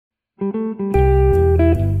Hello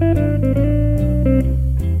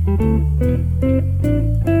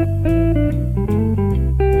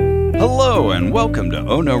and welcome to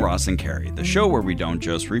Oh No, Ross and Carrie, the show where we don't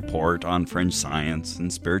just report on fringe science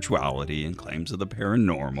and spirituality and claims of the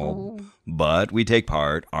paranormal, but we take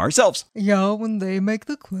part ourselves. Yeah, when they make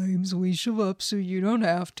the claims, we show up so you don't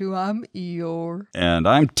have to. I'm Eeyore. And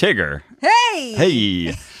I'm Tigger. Hey!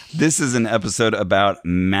 Hey! This is an episode about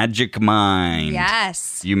Magic Mind.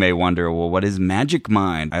 Yes. You may wonder, well, what is Magic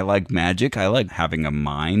Mind? I like magic. I like having a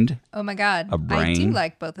mind. Oh my God. A brain. I do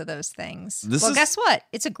like both of those things. Guess what?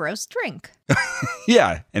 It's a gross drink.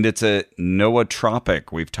 Yeah, and it's a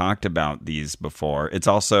nootropic. We've talked about these before. It's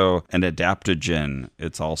also an adaptogen.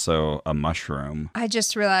 It's also a mushroom. I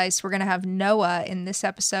just realized we're going to have Noah in this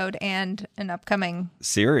episode and an upcoming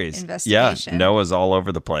series. Investigation. Yeah, Noah's all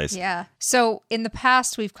over the place. Yeah. So in the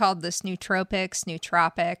past, we've called this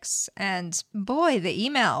nootropics, and boy, the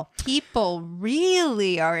email. People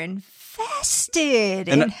really are invested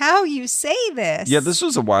in how you say this. Yeah, this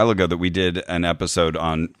was a while ago that we did an episode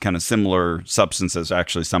on kind of similar substances,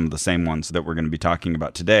 actually some of the same ones that we're going to be talking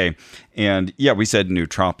about today. And yeah, we said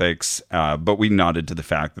nootropics, but we nodded to the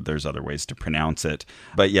fact that there's other ways to pronounce it.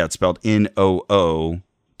 But yeah, it's spelled Nootropics.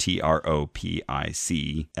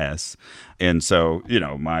 And so,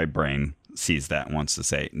 my brain sees that and wants to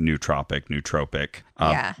say nootropic.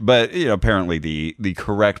 Yeah. But, apparently the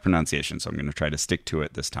correct pronunciation, so I'm going to try to stick to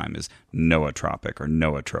it this time, is nootropic or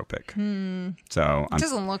nootropic. So it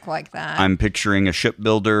doesn't look like that. I'm picturing a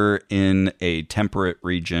shipbuilder in a temperate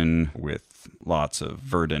region with lots of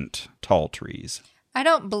verdant tall trees. I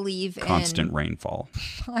don't believe constant rainfall.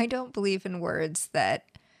 I don't believe in words that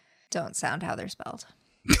don't sound how they're spelled.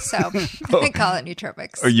 So I call it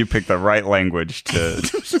nootropics. Or you pick the right language to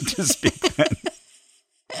speak that.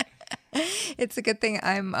 It's a good thing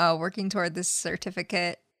I'm working toward this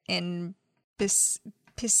certificate in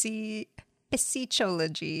piscology.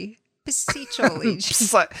 Piscology.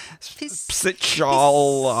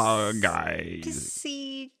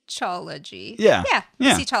 Yeah.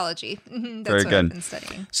 Piscology. That's Very what good. I've been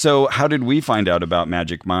studying. So how did we find out about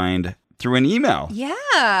Magic Mind? Through an email.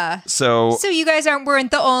 Yeah. So you guys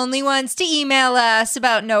weren't the only ones to email us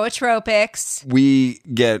about nootropics. We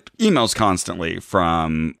get emails constantly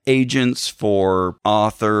from agents for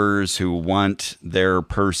authors who want their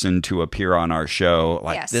person to appear on our show.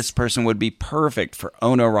 Like, yes. This person would be perfect for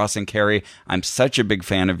Oh No, Ross and Carrie. I'm such a big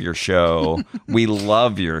fan of your show. We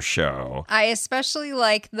love your show. I especially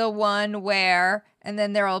like the one where, and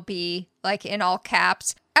then there'll be, like in all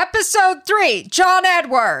caps, Episode 3, John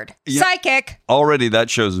Edward, psychic. Already that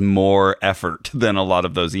shows more effort than a lot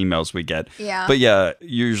of those emails we get. Yeah. But yeah,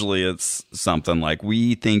 usually it's something like,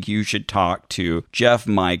 we think you should talk to Jeff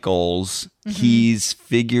Michaels. Mm-hmm. He's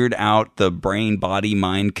figured out the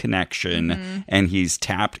brain-body-mind connection, and he's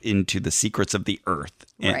tapped into the secrets of the earth.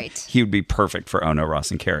 And right. He would be perfect for Oh No, Ross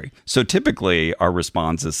and Carrie. So typically our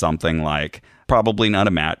response is something like, probably not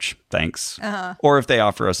a match, thanks. Or if they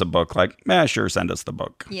offer us a book, like, sure, send us the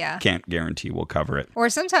book. Yeah. Can't guarantee we'll cover it. Or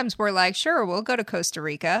sometimes we're like, sure, we'll go to Costa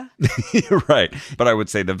Rica. Right. But I would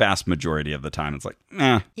say the vast majority of the time it's like,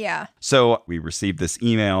 Yeah. So we received this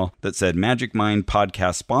email that said, Magic Mind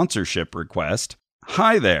podcast sponsorship request.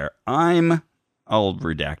 Hi there. I'll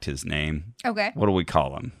redact his name. Okay. What do we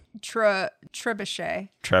call him? Trebuchet.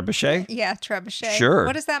 Trebuchet? Yeah, trebuchet. Sure.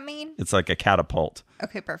 What does that mean? It's like a catapult.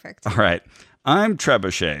 Okay, perfect. All right. I'm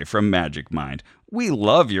Trebuchet from Magic Mind. We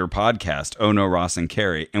love your podcast, Oh No, Ross and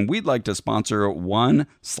Carrie, and we'd like to sponsor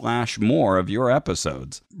 1/more of your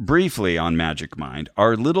episodes. Briefly on Magic Mind,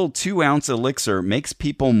 our little 2-ounce elixir makes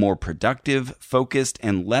people more productive, focused,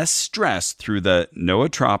 and less stressed through the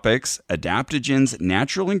nootropics, adaptogens,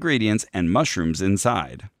 natural ingredients, and mushrooms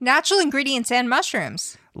inside. Natural ingredients and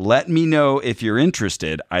mushrooms. Let me know if you're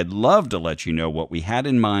interested. I'd love to let you know what we had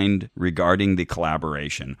in mind regarding the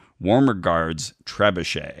collaboration. Warm regards,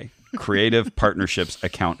 Trebuchet, Creative Partnerships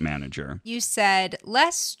Account Manager. You said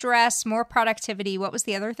less stress, more productivity. What was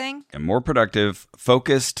the other thing? And more productive,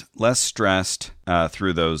 focused, less stressed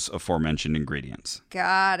through those aforementioned ingredients.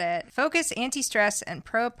 Got it. Focus, anti-stress, and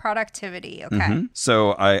pro-productivity. Okay. Mm-hmm.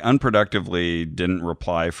 So I unproductively didn't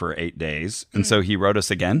reply for 8 days. And so he wrote us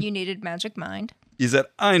again. You needed Magic Mind. He said,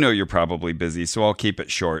 I know you're probably busy, so I'll keep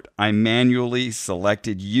it short. I manually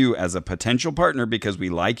selected you as a potential partner because we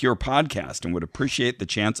like your podcast and would appreciate the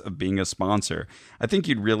chance of being a sponsor. I think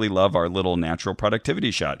you'd really love our little natural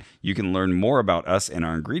productivity shot. You can learn more about us and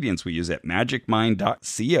our ingredients we use at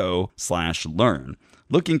magicmind.co/learn.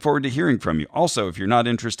 Looking forward to hearing from you. Also, if you're not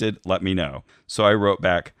interested, let me know. So I wrote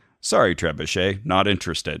back, Sorry, Trebuchet, not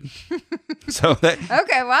interested.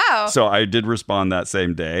 Okay, wow. So I did respond that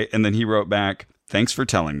same day. And then he wrote back, thanks for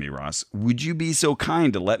telling me, Ross. Would you be so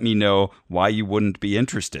kind to let me know why you wouldn't be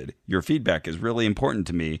interested? Your feedback is really important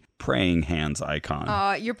to me. Praying hands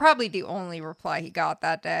icon. You're probably the only reply he got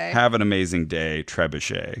that day. Have an amazing day,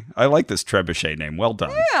 Trebuchet. I like this Trebuchet name. Well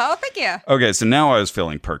done. Yeah, thank you. Okay, so now I was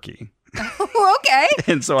feeling perky. Okay.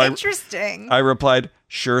 And so Interesting. I replied,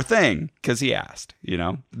 sure thing, because he asked,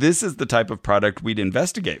 This is the type of product we'd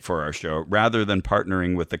investigate for our show rather than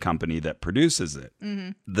partnering with the company that produces it. Mm-hmm.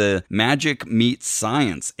 The magic meets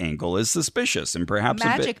science angle is suspicious and perhaps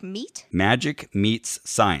Magic meat? Magic meets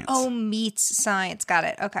science. Oh, meets science. Got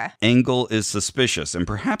it. Okay. Angle is suspicious and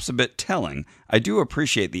perhaps a bit telling. I do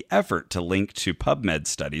appreciate the effort to link to PubMed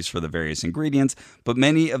studies for the various ingredients, but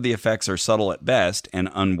many of the effects are subtle at best and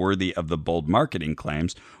unworthy of the bold marketing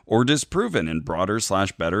claims or disproven in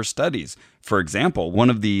broader/better studies. For example, one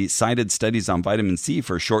of the cited studies on vitamin C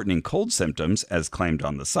for shortening cold symptoms, as claimed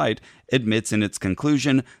on the site, admits in its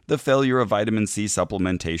conclusion the failure of vitamin C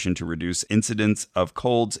supplementation to reduce incidence of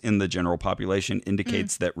colds in the general population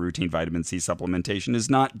indicates that routine vitamin C supplementation is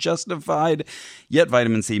not justified, yet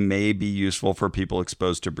vitamin C may be useful for people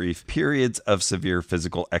exposed to brief periods of severe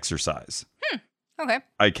physical exercise. Okay.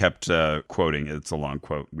 I kept quoting. It's a long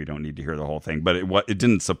quote. We don't need to hear the whole thing, but it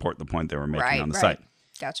didn't support the point they were making on the site.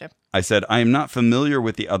 Gotcha. I said, I am not familiar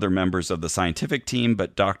with the other members of the scientific team,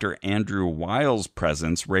 but Dr. Andrew Weil's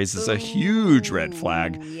presence raises a huge red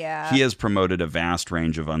flag. Yeah. He has promoted a vast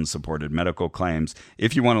range of unsupported medical claims.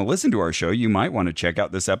 If you want to listen to our show, you might want to check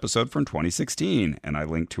out this episode from 2016. And I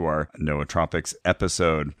linked to our Nootropics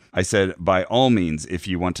episode. I said, by all means, if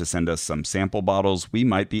you want to send us some sample bottles, we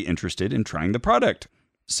might be interested in trying the product.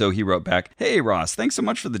 So he wrote back, hey, Ross, thanks so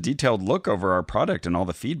much for the detailed look over our product and all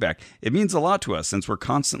the feedback. It means a lot to us since we're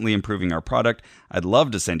constantly improving our product. I'd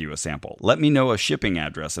love to send you a sample. Let me know a shipping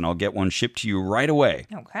address and I'll get one shipped to you right away.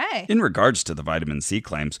 Okay. In regards to the vitamin C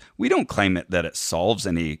claims, we don't claim that it solves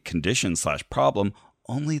any condition/problem,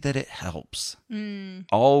 only that it helps.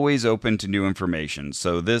 Always open to new information.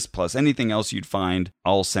 So this plus anything else you'd find,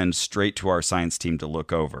 I'll send straight to our science team to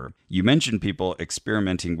look over. You mentioned people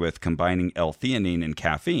experimenting with combining L-theanine and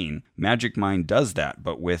caffeine. Magic Mind does that,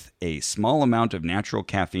 but with a small amount of natural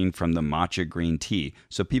caffeine from the matcha green tea,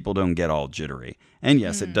 so people don't get all jittery. And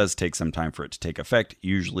yes, it does take some time for it to take effect,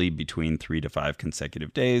 usually between 3 to 5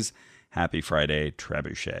 consecutive days. Happy Friday,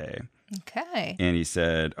 Trebuchet. Okay. And he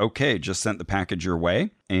said, okay, just sent the package your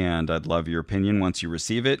way, and I'd love your opinion once you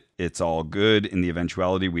receive it. It's all good. In the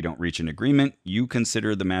eventuality we don't reach an agreement, you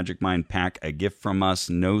consider the Magic Mind pack a gift from us,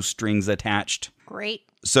 no strings attached. Great.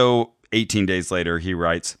 So 18 days later, he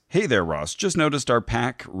writes, hey there, Ross. Just noticed our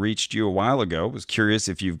pack reached you a while ago. Was curious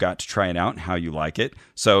if you've got to try it out and how you like it.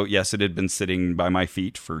 So yes, it had been sitting by my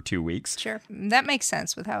feet for 2 weeks. Sure. That makes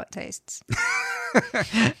sense with how it tastes.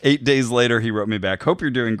 8 days later, he wrote me back, hope you're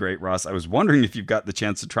doing great, Ross. I was wondering if you've got the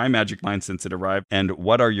chance to try Magic Mind since it arrived, and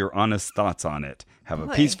what are your honest thoughts on it? Have a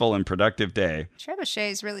peaceful and productive day.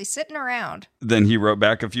 Trebuchet's really sitting around. Then he wrote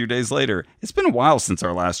back a few days later, it's been a while since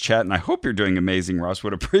our last chat, and I hope you're doing amazing, Ross.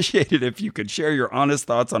 Would appreciate it if you could share your honest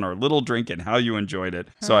thoughts on our little drink and how you enjoyed it.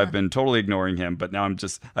 So I've been totally ignoring him, but now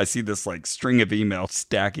I see this like string of emails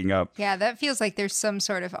stacking up. Yeah, that feels like there's some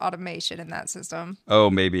sort of automation in that system. Oh,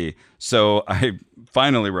 maybe. So I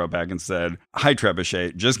finally wrote back and said, hi,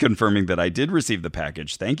 Trebuchet, just confirming that I did receive the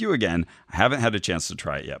package. Thank you again. I haven't had a chance to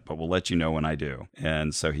try it yet, but we'll let you know when I do.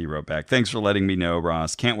 And so he wrote back, thanks for letting me know,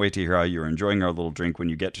 Ross. Can't wait to hear how you're enjoying our little drink when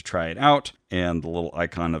you get to try it out. And the little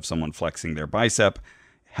icon of someone flexing their bicep.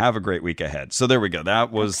 Have a great week ahead. So there we go.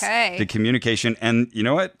 That was the communication. And you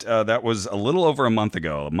know what? That was a little over a month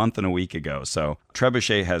and a week ago. So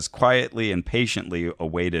Trebuchet has quietly and patiently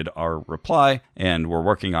awaited our reply, and we're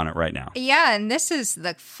working on it right now. Yeah, and this is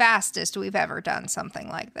the fastest we've ever done something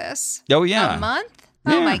like this. Oh, yeah. A month?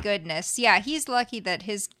 Yeah. Oh, my goodness. Yeah, he's lucky that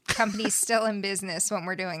his company's still in business when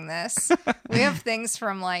we're doing this. We have things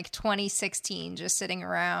from like 2016 just sitting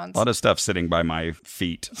around. A lot of stuff sitting by my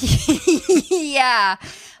feet. Yeah.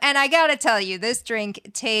 And I got to tell you, this drink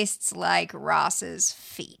tastes like Ross's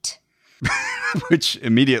feet. Which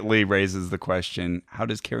immediately raises the question, how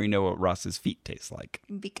does Carrie know what Ross's feet taste like?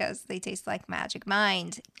 Because they taste like Magic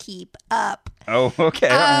Mind. Keep up. Oh, okay.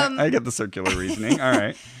 I get the circular reasoning. All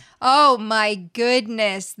right. Oh my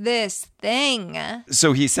goodness, this thing.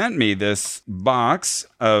 So he sent me this box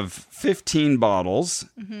of 15 bottles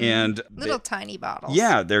and little tiny bottles.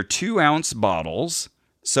 Yeah, they're 2-ounce bottles.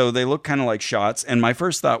 So they look kind of like shots. And my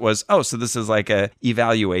first thought was, oh, so this is like a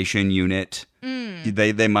evaluation unit.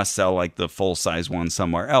 They must sell like the full-size one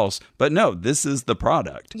somewhere else. But no, this is the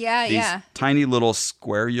product. These tiny little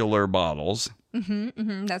squarular bottles.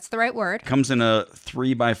 That's the right word. Comes in a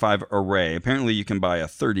 3x5 array. Apparently you can buy a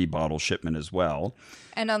 30-bottle shipment as well.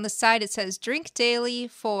 And on the side it says, drink daily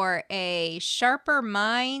for a sharper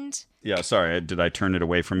mind. Yeah, sorry. Did I turn it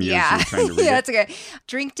away from you? Yeah, As you were trying to read yeah, it? that's okay.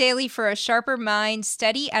 Drink daily for a sharper mind,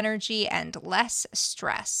 steady energy, and less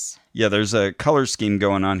stress. Yeah, there's a color scheme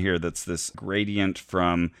going on here that's this gradient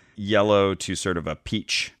from yellow to sort of a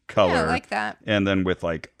peach color. Yeah, I like that. And then with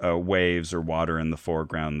like waves or water in the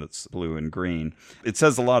foreground that's blue and green. It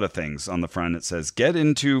says a lot of things. On the front, it says, get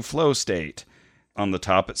into flow state. On the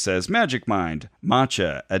top, it says Magic Mind,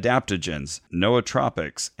 matcha, adaptogens,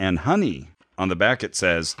 nootropics, and honey. On the back, it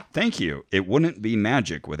says, thank you. It wouldn't be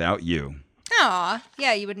magic without you. Aw,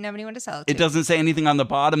 yeah, you wouldn't have anyone to sell it to. It doesn't say anything on the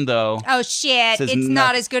bottom, though. Oh, shit. It's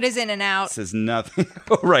not as good as In-N-Out. It says nothing.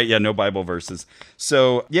 Oh, right. Yeah, no Bible verses.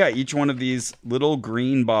 So, yeah, each one of these little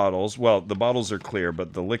green bottles, well, the bottles are clear,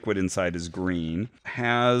 but the liquid inside is green,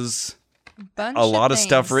 has a lot of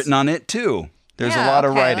stuff written on it, too. There's a lot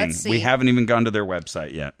of writing. We haven't even gone to their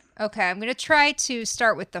website yet. Okay, I'm going to try to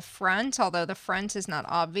start with the front, although the front is not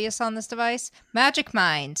obvious on this device. Magic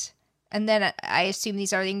Mind. And then I assume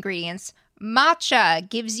these are the ingredients. Matcha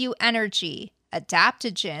gives you energy.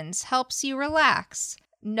 Adaptogens helps you relax.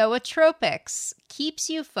 Nootropics keeps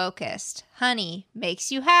you focused. Honey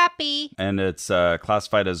makes you happy. And it's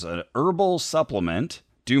classified as an herbal supplement.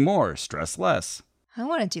 Do more, stress less. I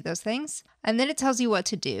want to do those things. And then it tells you what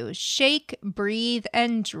to do. Shake, breathe,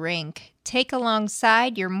 and drink. Take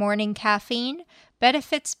alongside your morning caffeine.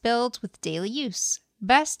 Benefits build with daily use.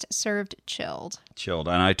 Best served chilled. Chilled.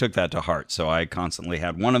 And I took that to heart. So I constantly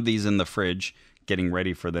had one of these in the fridge getting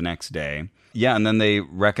ready for the next day. Yeah, and then they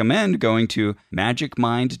recommend going to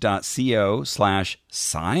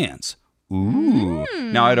magicmind.co/science. Ooh.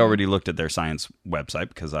 Now, I'd already looked at their science website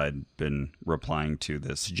because I'd been replying to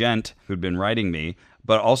this gent who'd been writing me.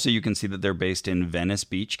 But also you can see that they're based in Venice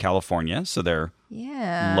Beach, California. So they're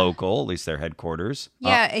local, at least their headquarters.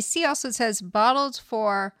 Yeah, I see also it says bottled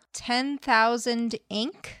for 10,000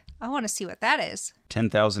 Inc. I want to see what that is.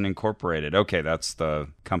 10,000 Incorporated. Okay, that's the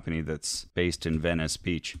company that's based in Venice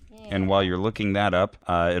Beach. And while you're looking that up,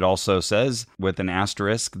 it also says, with an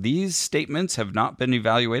asterisk, these statements have not been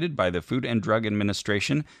evaluated by the Food and Drug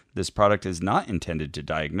Administration. This product is not intended to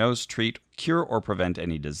diagnose, treat, cure, or prevent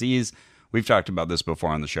any disease. We've talked about this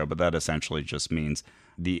before on the show, but that essentially just means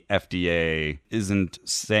the FDA isn't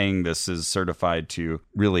saying this is certified to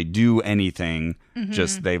really do anything.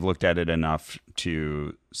 Just they've looked at it enough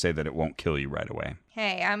to say that it won't kill you right away.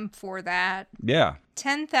 Hey, I'm for that. Yeah.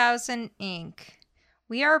 10,000 Inc.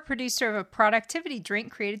 We are a producer of a productivity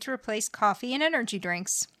drink created to replace coffee and energy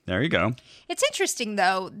drinks. There you go. It's interesting,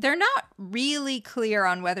 though. They're not really clear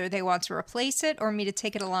on whether they want to replace it or me to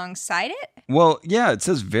take it alongside it. Well, yeah, it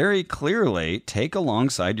says very clearly, take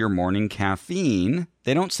alongside your morning caffeine.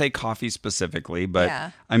 They don't say coffee specifically,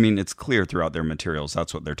 but I mean, it's clear throughout their materials.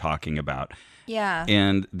 That's what they're talking about. Yeah.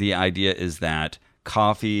 And the idea is that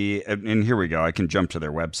coffee, and here we go. I can jump to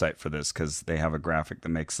their website for this because they have a graphic that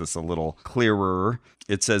makes this a little clearer.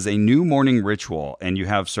 It says a new morning ritual, and you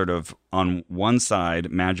have sort of on one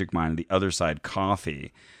side Magic Mind, the other side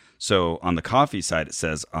coffee. So on the coffee side, it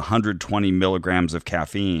says 120 milligrams of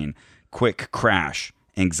caffeine, quick crash,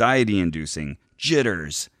 anxiety-inducing,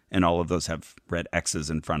 jitters, and all of those have red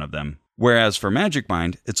X's in front of them. Whereas for Magic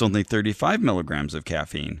Mind, it's only 35 milligrams of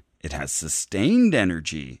caffeine. It has sustained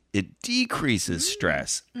energy. It decreases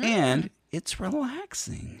stress. And it's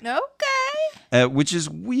relaxing. Okay. Which is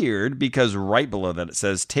weird because right below that it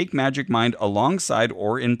says, take Magic Mind alongside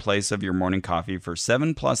or in place of your morning coffee for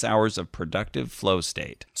 7+ hours of productive flow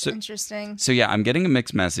state. So, interesting. So yeah, I'm getting a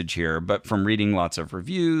mixed message here, but from reading lots of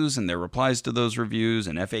reviews and their replies to those reviews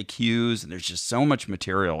and FAQs, and there's just so much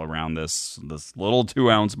material around this little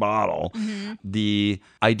 2-ounce bottle. The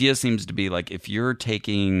idea seems to be like if you're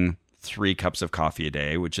taking 3 cups of coffee a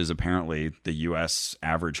day, which is apparently the U.S.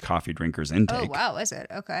 average coffee drinker's intake. Oh, wow, is it?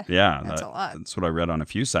 Okay. Yeah. That's a lot. That's what I read on a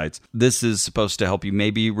few sites. This is supposed to help you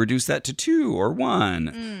maybe reduce that to 2 or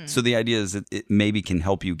 1. So the idea is that it maybe can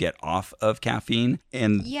help you get off of caffeine.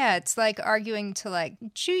 And yeah, it's like arguing to like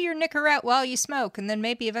chew your Nicorette while you smoke, and then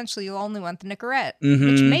maybe eventually you'll only want the Nicorette,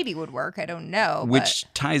 which maybe would work. I don't know.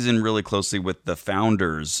 Which ties in really closely with the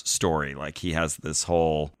founder's story. Like he has this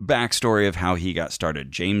whole backstory of how he got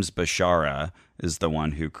started. James Bashara is the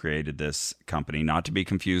one who created this company, not to be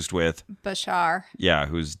confused with Bashar. Yeah,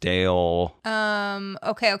 who's Dale?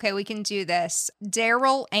 Okay, we can do this.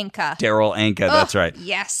 Daryl Anka. Daryl Anka, that's right.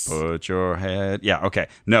 Yes. Put your head. Yeah, okay.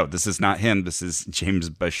 No, this is not him. This is James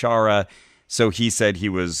Bashara. So he said he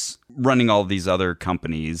was running all these other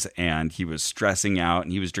companies and he was stressing out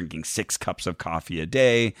and he was drinking 6 cups of coffee a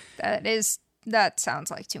day. That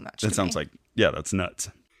sounds like too much. That sounds like, yeah, that's nuts.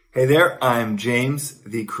 Hey there, I'm James,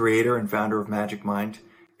 the creator and founder of Magic Mind,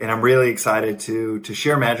 and I'm really excited to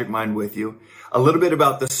share Magic Mind with you. A little bit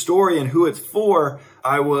about the story and who it's for.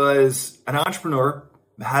 I was an entrepreneur,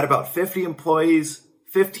 had about 50 employees,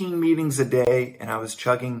 15 meetings a day, and I was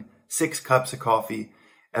chugging 6 cups of coffee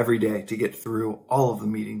every day to get through all of the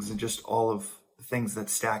meetings and just all of the things that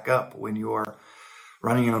stack up when you are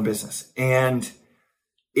running your own business. And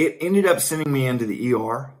it ended up sending me into the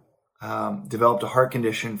ER, developed a heart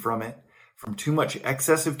condition from it, from too much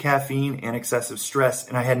excessive caffeine and excessive stress.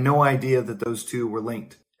 And I had no idea that those two were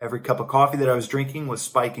linked. Every cup of coffee that I was drinking was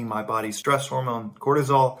spiking my body's stress hormone,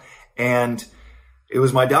 cortisol. And it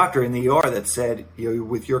was my doctor in the ER that said,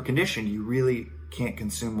 with your condition, you really can't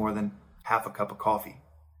consume more than half a cup of coffee.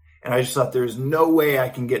 And I just thought, there's no way I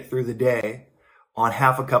can get through the day on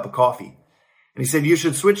half a cup of coffee. And he said, you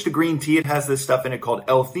should switch to green tea. It has this stuff in it called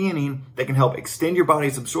L-theanine that can help extend your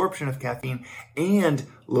body's absorption of caffeine and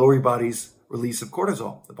lower your body's release of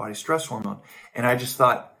cortisol, the body's stress hormone. And I just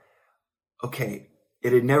thought, okay,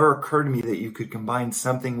 it had never occurred to me that you could combine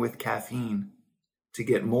something with caffeine to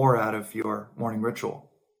get more out of your morning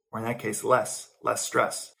ritual, or in that case, less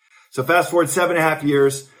stress. So fast forward 7.5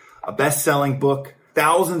 years, a best-selling book,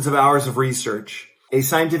 thousands of hours of research, a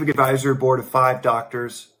scientific advisory board of 5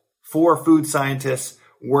 doctors, 4 food scientists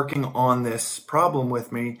working on this problem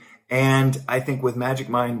with me. And I think with Magic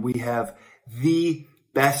Mind, we have the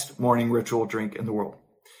best morning ritual drink in the world.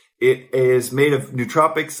 It is made of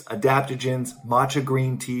nootropics, adaptogens, matcha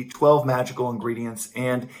green tea, 12 magical ingredients.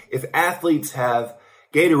 And if athletes have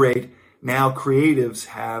Gatorade, now creatives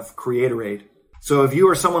have Creatorade. So if you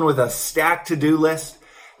are someone with a stacked to-do list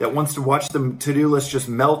that wants to watch the to-do list just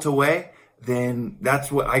melt away, then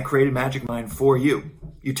that's what I created Magic Mind for you.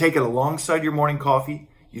 You take it alongside your morning coffee.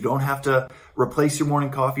 You don't have to replace your morning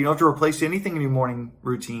coffee. You don't have to replace anything in your morning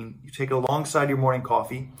routine. You take it alongside your morning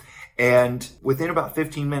coffee, and within about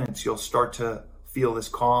 15 minutes, you'll start to feel this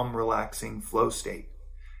calm, relaxing flow state.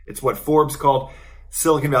 It's what Forbes called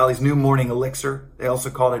Silicon Valley's new morning elixir. They also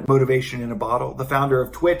called it motivation in a bottle. The founder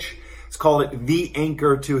of Twitch has called it the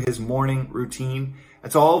anchor to his morning routine.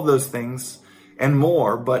 It's all of those things and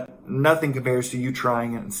more, but nothing compares to you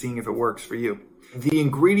trying it and seeing if it works for you. The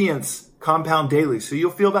ingredients compound daily, so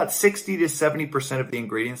you'll feel about 60 to 70% of the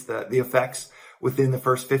ingredients, the effects, within the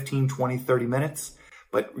first 15, 20, 30 minutes,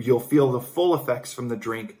 but you'll feel the full effects from the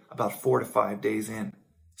drink about 4 to 5 days in.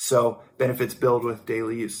 So benefits build with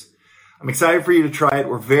daily use. I'm excited for you to try it.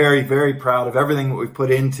 We're very, very proud of everything that we've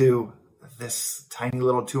put into this tiny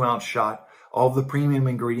little 2-ounce shot. All of the premium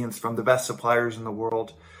ingredients from the best suppliers in the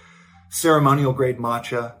world, ceremonial grade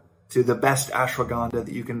matcha to the best ashwagandha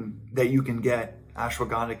that you can get,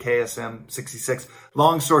 ashwagandha KSM 66.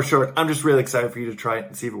 Long story short, I'm just really excited for you to try it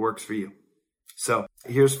and see if it works for you. So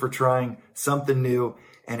here's for trying something new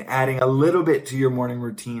and adding a little bit to your morning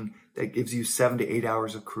routine that gives you 7 to 8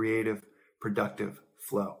 hours of creative, productive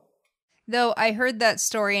flow. Though I heard that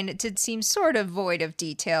story and it did seem sort of void of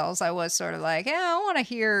details. I was sort of like, I want to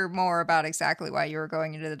hear more about exactly why you were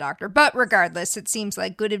going into the doctor. But regardless, it seems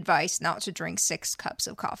like good advice not to drink 6 cups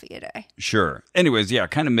of coffee a day. Sure. Anyways, yeah,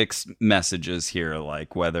 kind of mixed messages here,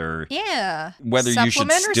 like whether you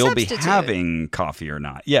should still be having coffee or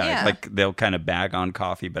not. Yeah, like they'll kind of bag on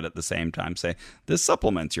coffee, but at the same time say, this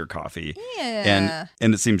supplements your coffee. Yeah.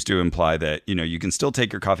 And it seems to imply that, you can still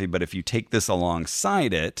take your coffee, but if you take this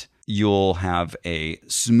alongside it, you'll have a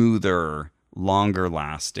smoother, longer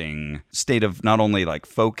lasting state of not only like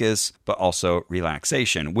focus, but also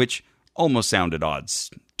relaxation, which almost sounded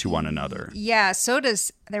odds to one another. Yeah,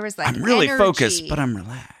 there was like I'm really energy. Focused, but I'm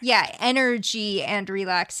relaxed. Yeah, energy and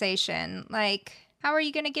relaxation. Like, how are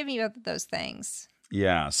you going to give me both of those things?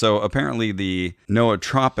 Yeah, so apparently the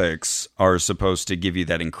nootropics are supposed to give you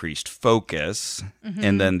that increased focus,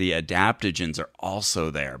 and then the adaptogens are also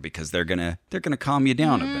there because they're gonna calm you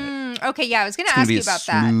down a bit. Okay, yeah, I was going to ask you about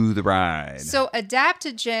that. Smooth ride. So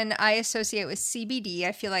adaptogen, I associate with CBD.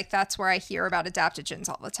 I feel like that's where I hear about adaptogens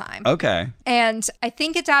all the time. Okay. And I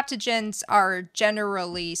think adaptogens are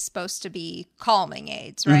generally supposed to be calming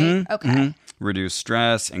aids, right? Okay. Reduce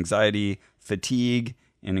stress, anxiety, fatigue,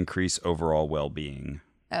 and increase overall well-being.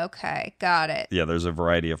 Okay, got it. Yeah, there's a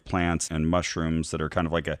variety of plants and mushrooms that are kind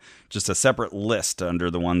of like just a separate list under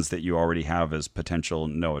the ones that you already have as potential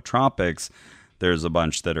nootropics. There's a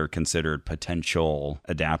bunch that are considered potential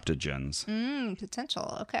adaptogens.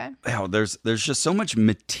 Potential, okay. Wow, there's just so much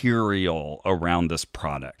material around this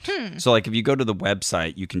product. So like if you go to the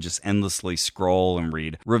website, you can just endlessly scroll and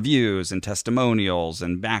read reviews and testimonials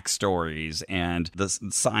and backstories and the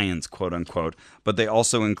science, quote unquote. But they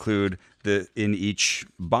also include in each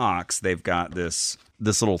box, they've got this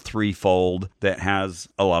little threefold that has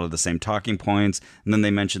a lot of the same talking points. And then they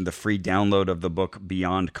mentioned the free download of the book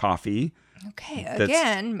Beyond Coffee. Okay,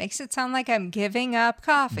 again, makes it sound like I'm giving up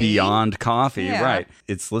coffee. Beyond Coffee, right.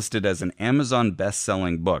 It's listed as an Amazon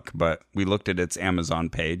best-selling book, but we looked at its Amazon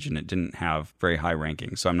page and it didn't have very high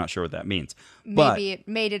ranking, so I'm not sure what that means. Maybe it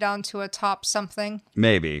made it onto a top something.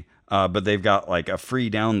 Maybe. But they've got like a free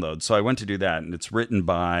download. So I went to do that, and it's written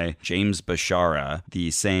by James Bashara, the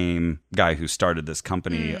same guy who started this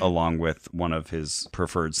company, along with one of his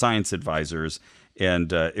preferred science advisors.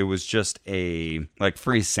 And it was just a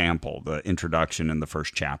free sample, the introduction in the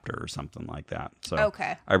first chapter or something like that. So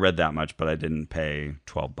okay. I read that much, but I didn't pay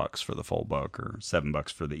 $12 for the full book or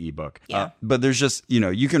 $7 for the ebook. Yeah. But there's just,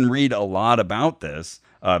 you can read a lot about this,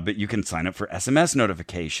 but you can sign up for SMS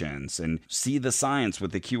notifications and see the science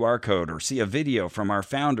with the QR code or see a video from our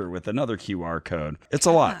founder with another QR code. It's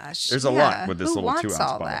a lot. There's a lot with this little 2-ounce bottle. Who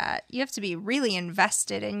wants all that? You have to be really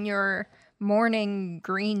invested in your morning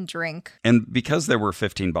green drink. And because there were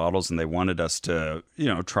 15 bottles and they wanted us to,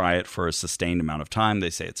 try it for a sustained amount of time, they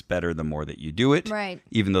say it's better the more that you do it. Right.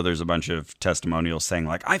 Even though there's a bunch of testimonials saying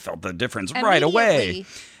I felt the difference right away.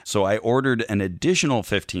 So I ordered an additional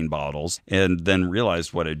 15 bottles and then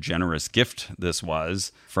realized what a generous gift this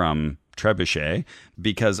was from Trebuchet,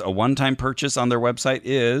 because a one-time purchase on their website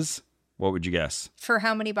is, what would you guess? For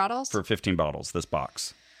how many bottles? For 15 bottles, this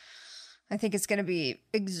box. I think it's going to be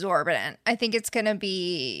exorbitant. I think it's going to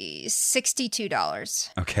be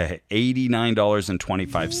 $62. Okay,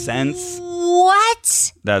 $89.25.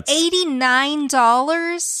 What? That's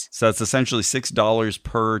 $89? So that's essentially $6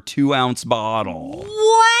 per 2-ounce bottle.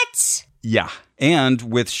 What? Yeah. And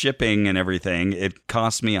with shipping and everything, it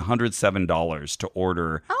cost me $107 to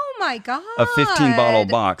order Oh my God. a 15-bottle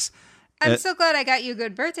box. I'm so glad I got you a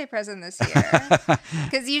good birthday present this year,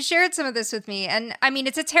 because you shared some of this with me. And I mean,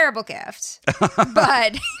 it's a terrible gift,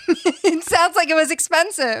 but it sounds like it was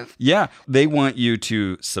expensive. Yeah. They want you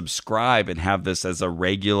to subscribe and have this as a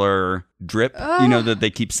regular drip, that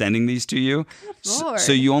they keep sending these to you.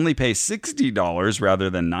 So you only pay $60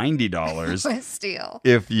 rather than $90 Steal.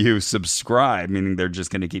 if you subscribe, meaning they're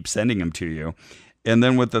just going to keep sending them to you. And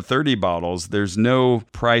then with the 30 bottles, there's no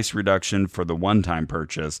price reduction for the one-time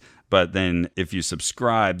purchase. But then if you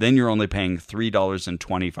subscribe, then you're only paying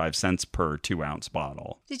 $3.25 per 2-ounce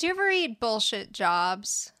bottle. Did you ever read Bullshit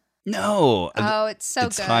Jobs? No. Oh, it's so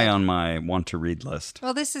it's good. It's high on my want-to-read list.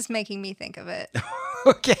 Well, this is making me think of it.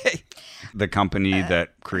 Okay. The company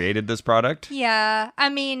that created this product? Yeah. I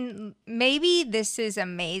mean, maybe this is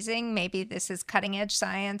amazing. Maybe this is cutting-edge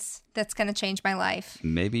science that's going to change my life.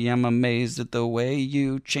 Maybe I'm amazed at the way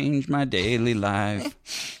you changed my daily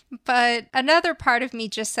life. But another part of me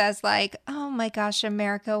just says oh my gosh,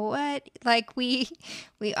 America, what? We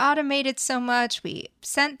automated so much. We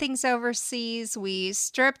sent things overseas. We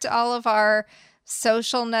stripped all of our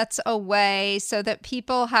social nets away so that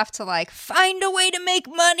people have to find a way to make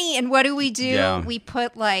money. And what do? Yeah. We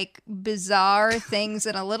put bizarre things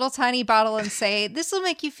in a little tiny bottle and say, this will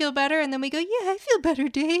make you feel better. And then we go, yeah, I feel better,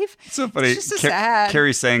 Dave. It's so funny. It's just so sad.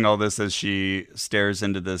 Carrie's saying all this as she stares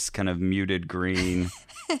into this kind of muted green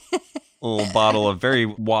little bottle of very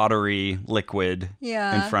watery liquid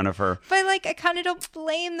in front of her. But I kind of don't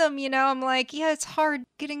blame them, I'm yeah, it's hard.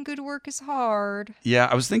 Getting good work is hard. Yeah,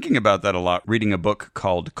 I was thinking about that a lot, reading a book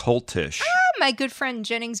called Cultish. My good friend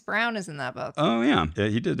Jennings Brown is in that book. Oh, yeah.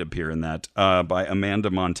 He did appear in that by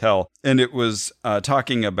Amanda Montell. And it was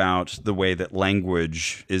talking about the way that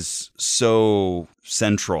language is so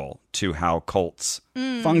central to how cults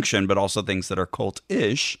function, but also things that are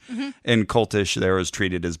cult-ish. Mm-hmm. And cultish there is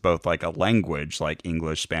treated as both a language, like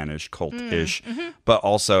English, Spanish, cult-ish, but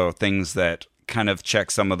also things that kind of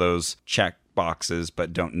check some of those check boxes,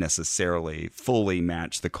 but don't necessarily fully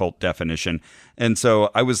match the cult definition. And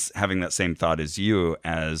so I was having that same thought as you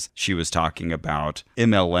as she was talking about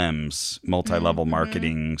MLMs, multi-level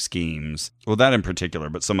marketing schemes. Well, that in particular,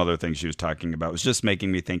 but some other things she was talking about was just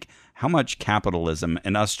making me think how much capitalism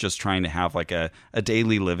and us just trying to have a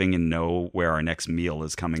daily living and know where our next meal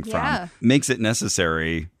is coming from makes it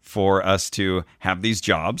necessary for us to have these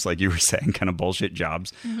jobs, like you were saying, kind of bullshit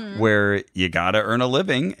jobs, where you got to earn a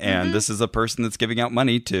living. And this is a person that's giving out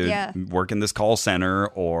money to work in this call center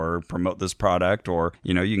or promote this product, or,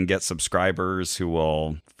 you know, you can get subscribers who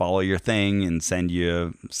will follow your thing and send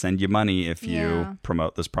you money if you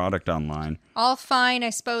promote this product online. All fine, I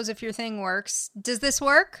suppose, if your thing works. Does this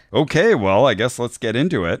work? Okay, well, I guess let's get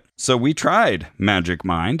into it. So we tried Magic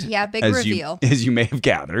Mind. Yeah, big reveal. As you may have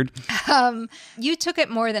gathered. You took it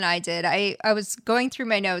more than I did. I was going through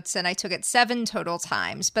my notes and I took it 7 total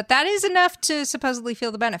times, but that is enough to supposedly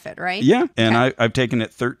feel the benefit, right? Yeah, and I've taken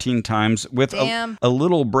it 13 times with a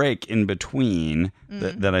little break in between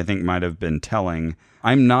that I think might have been telling.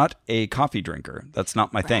 I'm not a coffee drinker. That's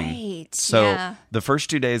not my thing. So the first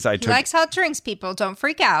 2 days I took... He likes hot drinks, people. Don't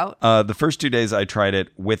freak out. The first 2 days I tried it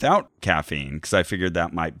without caffeine because I figured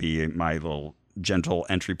that might be my little gentle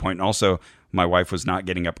entry point. And also, my wife was not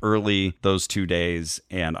getting up early those 2 days,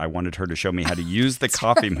 and I wanted her to show me how to use the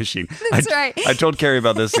coffee machine. That's right. I told Carrie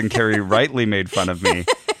about this, and Carrie rightly made fun of me.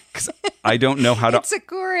 I don't know how to... It's a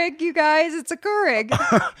Keurig, you guys. It's a Keurig.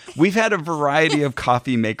 We've had a variety of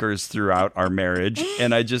coffee makers throughout our marriage,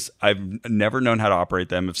 and I've never known how to operate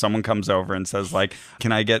them. If someone comes over and says, like,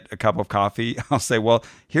 can I get a cup of coffee? I'll say, well,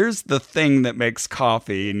 here's the thing that makes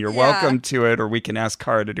coffee, and you're welcome to it, or we can ask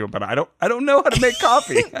Carrie to do it, but I don't know how to make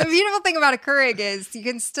coffee. The beautiful thing about a Keurig is you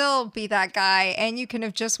can still be that guy, and you can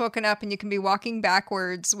have just woken up, and you can be walking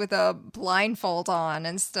backwards with a blindfold on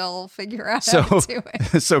and still figure out how to do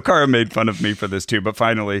it. So Cara made fun of me for this too, but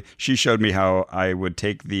finally she showed me how I would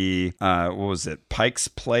take the what was it, Pike's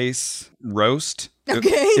Place roast. Okay,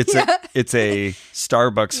 it's a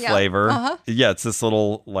Starbucks flavor. Yeah, it's this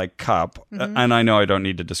little like cup, and I know I don't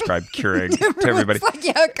need to describe Keurig to everybody. It's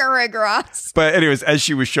like, Keurig Ross. But anyways, as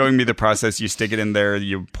she was showing me the process, you stick it in there,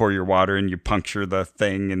 you pour your water, and you puncture the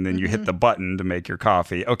thing, and then you hit the button to make your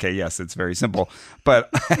coffee. Okay, yes, it's very simple. But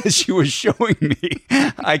as she was showing me,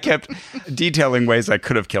 I kept detailing ways I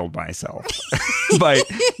could have killed myself by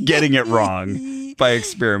getting it wrong, by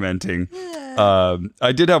experimenting.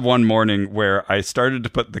 I did have one morning where I started to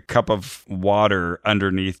put the cup of water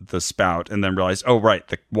underneath the spout and then realized, oh, right,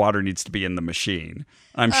 the water needs to be in the machine.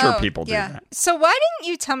 I'm sure people do that. So why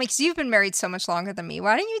didn't you tell me, because you've been married so much longer than me,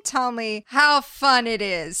 why didn't you tell me how fun it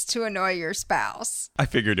is to annoy your spouse? I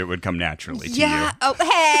figured it would come naturally to you. Oh,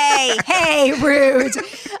 hey, rude.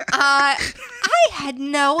 I had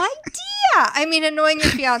no idea. I mean, annoying your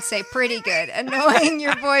fiance, pretty good. Annoying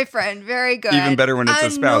your boyfriend, very good. Even better when it's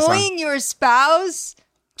a spouse. Annoying your spouse,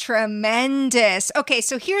 tremendous. Okay,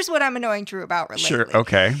 so here's what I'm annoying Drew about lately. Sure,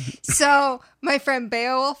 okay. So my friend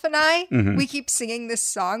Beowulf and I, we keep singing this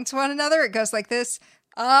song to one another. It goes like this.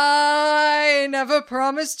 I never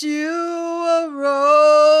promised you a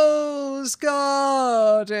rose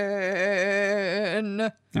garden.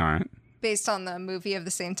 All right. Based on the movie of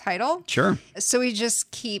the same title. Sure. So we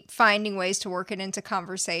just keep finding ways to work it into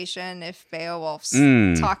conversation. If Beowulf's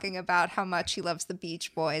talking about how much he loves the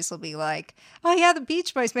Beach Boys, he'll be like, oh yeah, the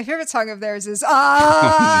Beach Boys. My favorite song of theirs is I.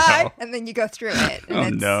 Oh, no. And then you go through it.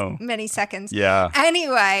 And it's many seconds. Yeah.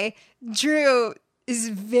 Anyway, Drew is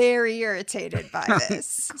very irritated by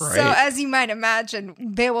this. Great. So as you might imagine,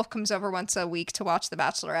 Beowulf comes over once a week to watch The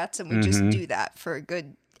Bachelorettes, and we just do that for a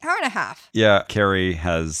good hour and a half. Yeah, Carrie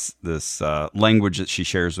has this language that she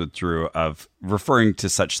shares with Drew of referring to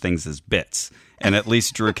such things as bits. And at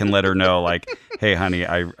least Drew can let her know, like, hey, honey,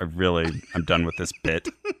 I'm done with this bit.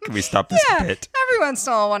 Can we stop this bit? Every once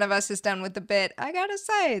in a while, one of us is done with the bit. I gotta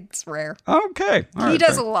say, it's rare. Okay. He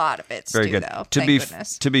does a lot of bits, very too, good. though.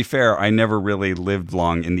 To be fair, I never really lived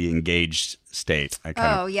long in the engaged state. I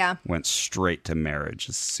kind of went straight to marriage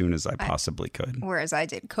as soon as I possibly could. Whereas I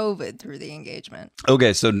did COVID through the engagement.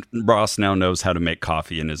 Okay, so Ross now knows how to make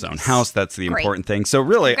coffee in his own house. That's the important thing. So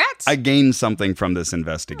really, Congrats. I gained something from this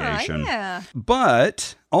investigation. Yeah.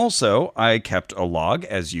 But also, I kept a log,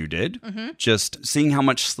 as you did, just seeing how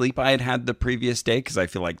much sleep I had the previous day, because I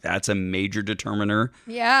feel like that's a major determiner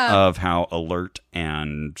of how alert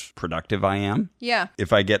and productive I am. Yeah.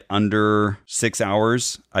 If I get under 6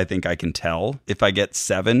 hours, I think I can tell. If I get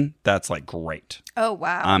 7, that's like great. Oh,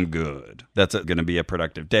 wow. I'm good. That's going to be a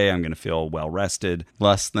productive day. I'm going to feel well rested.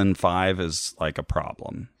 Less than 5 is like a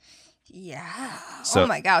problem. Yeah. So, oh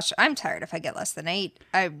my gosh. I'm tired if I get less than 8.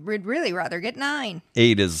 I would really rather get 9.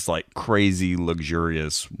 8 is like crazy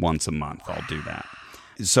luxurious once a month. I'll do that.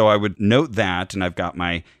 So I would note that, and I've got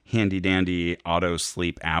my handy dandy auto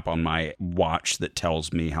sleep app on my watch that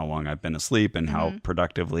tells me how long I've been asleep and how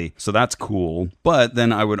productively. So that's cool. But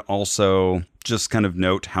then I would also just kind of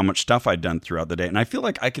note how much stuff I'd done throughout the day. And I feel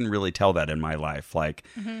like I can really tell that in my life. Like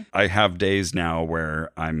I have days now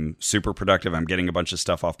where I'm super productive. I'm getting a bunch of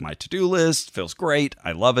stuff off my to-do list. Feels great.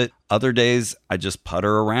 I love it. Other days I just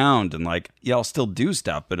putter around and like, yeah, I'll still do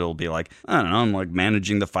stuff, but it'll be like, I don't know, I'm like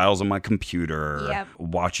managing the files on my computer,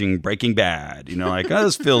 watching Breaking Bad, you know, like, oh,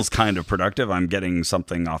 this feels kind of productive. I'm getting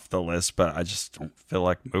something off the list, but I just don't feel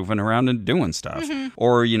like moving around and doing stuff.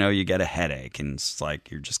 Or, you know, you get a headache and it's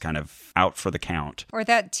like, you're just kind of out for the count. Or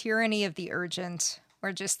that tyranny of the urgent,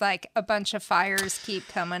 where just like a bunch of fires keep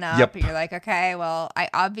coming up. And you're like, okay, well, I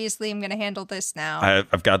obviously am going to handle this now.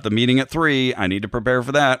 I've got the meeting at 3. I need to prepare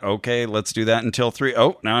for that. Okay, let's do that until 3.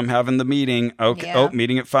 Oh, now I'm having the meeting. Okay. Yeah. Oh,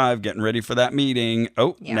 meeting at 5, getting ready for that meeting.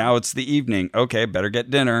 Oh, now it's the evening. Okay, better get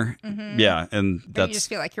dinner. Yeah, and that's... You just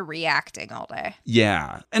feel like you're reacting all day.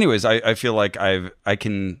 Yeah. Anyways, I feel like I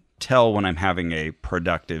can tell when I'm having a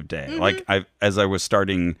productive day. Like as I was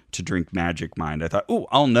starting to drink Magic Mind, I thought, oh,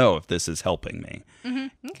 I'll know if this is helping me.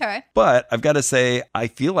 Okay. But I've got to say, I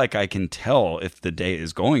feel like I can tell if the day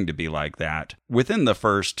is going to be like that within the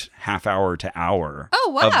first half hour to hour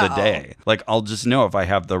of the day. Like I'll just know if I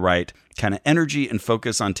have the right kind of energy and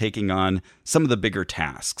focus on taking on some of the bigger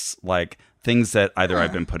tasks, like things that either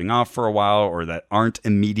I've been putting off for a while or that aren't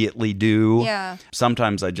immediately due. Yeah.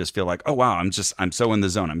 Sometimes I just feel like, oh, wow, I'm so in the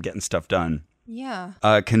zone. I'm getting stuff done. Yeah.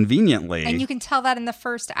 Conveniently. And you can tell that in the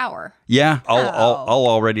first hour. Yeah. I'll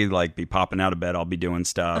already like be popping out of bed. I'll be doing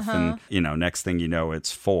stuff. And, you know, next thing you know,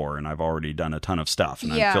 it's 4 and I've already done a ton of stuff.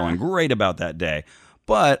 And I'm feeling great about that day.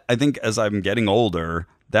 But I think as I'm getting older,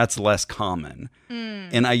 that's less common.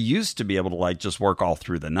 And I used to be able to like just work all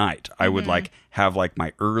through the night. I would like have like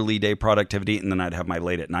my early day productivity and then I'd have my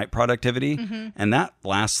late at night productivity. And that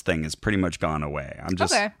last thing is pretty much gone away.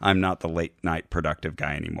 I'm not the late night productive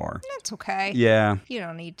guy anymore. That's okay. Yeah. You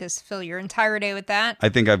don't need to fill your entire day with that. I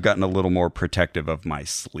think I've gotten a little more protective of my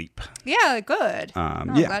sleep. Yeah, good.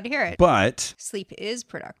 I'm glad to hear it. But sleep is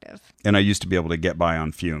productive. And I used to be able to get by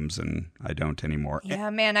on fumes and I don't anymore. Yeah,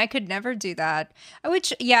 man, I could never do that.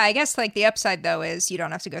 Which, yeah, I guess like the upside though is you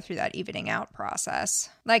don't have to go through that evening out process.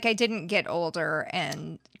 Like I didn't get older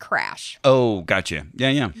and crash. Oh, gotcha.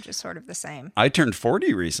 Yeah. Just sort of the same. I turned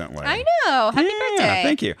 40 recently. I know. Happy birthday.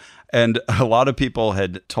 Thank you. And a lot of people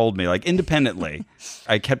had told me, like independently,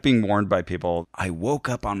 I kept being warned by people, I woke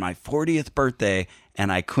up on my 40th birthday and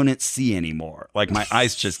I couldn't see anymore. Like my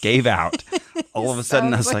eyes just gave out. All of a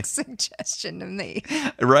sudden I was like suggestion to me.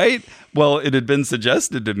 Right? Well, it had been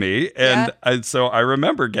suggested to me. And so I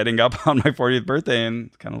remember getting up on my 40th birthday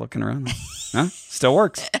and kind of looking around. Like, huh? Still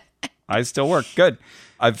works. I still work. Good.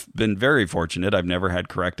 I've been very fortunate. I've never had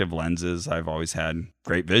corrective lenses. I've always had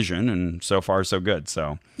great vision, and so far, so good.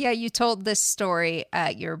 So yeah, you told this story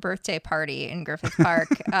at your birthday party in Griffith Park,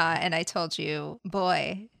 and I told you,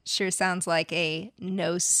 boy, sure sounds like a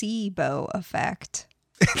nocebo effect.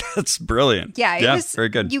 That's brilliant. Yeah, it was very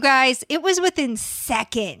good. You guys, it was within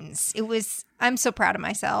seconds. I'm so proud of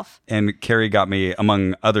myself. And Carrie got me,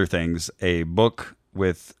 among other things, a book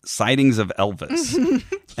with sightings of Elvis.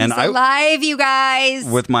 And He's alive, you guys.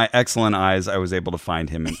 With my excellent eyes, I was able to find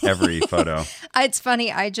him in every photo. It's funny.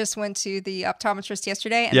 I just went to the optometrist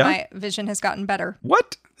yesterday, and my vision has gotten better.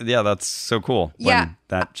 What? Yeah, that's so cool. Yeah. When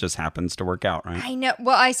that just happens to work out, right? I know.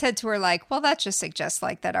 Well, I said to her, like, well, that just suggests,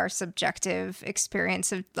 like, that our subjective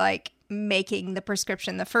experience of, like, making the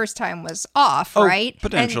prescription the first time was off, right?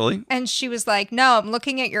 Potentially. And she was like, no, I'm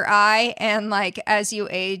looking at your eye, and like as you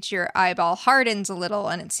age, your eyeball hardens a little,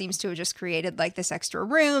 and it seems to have just created like this extra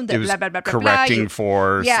room that it was blah, blah, blah, blah, correcting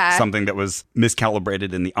for something that was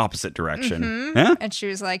miscalibrated in the opposite direction. Yeah? And she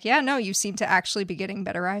was like, yeah, no, you seem to actually be getting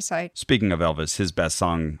better eyesight. Speaking of Elvis, his best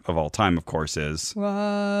song of all time, of course, is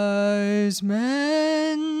Wise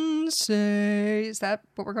Men Say. Is that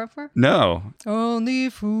what we're going for? No. Only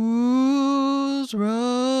fools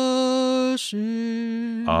rush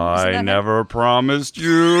in. I never promised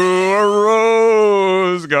you a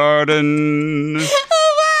rose garden.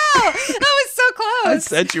 Oh, wow. That was so close. I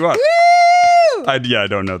set you up. Woo! I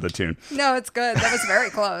don't know the tune. No, it's good. That was very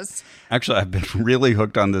close. Actually, I've been really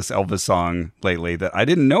hooked on this Elvis song lately that I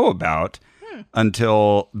didn't know about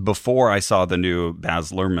until before I saw the new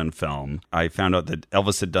Baz Luhrmann film. I found out that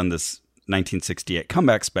Elvis had done this 1968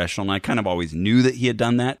 comeback special, and I kind of always knew that he had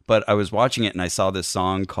done that, but I was watching it and I saw this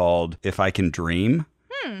song called If I Can Dream.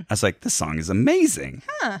 I was like, this song is amazing.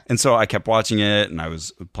 And so I kept watching it, and I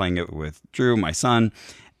was playing it with Drew, my son.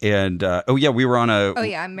 And, we were on a... Oh,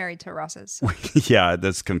 yeah, I'm married to Ross's. Yeah,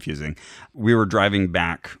 that's confusing. We were driving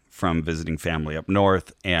back from visiting family up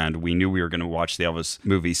north, and we knew we were going to watch the Elvis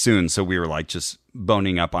movie soon. So we were like just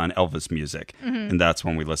boning up on Elvis music. And that's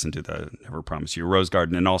when we listened to the Never Promise You a Rose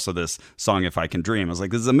Garden and also this song, If I Can Dream. I was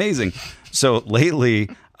like, this is amazing. So lately,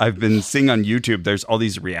 I've been seeing on YouTube, there's all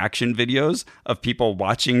these reaction videos of people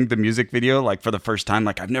watching the music video, like for the first time,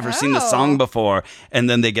 like I've never seen the song before. And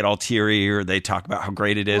then they get all teary or they talk about how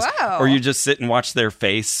great it is. Wow. Or you just sit and watch their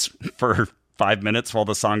face for 5 minutes while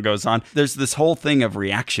the song goes on. There's this whole thing of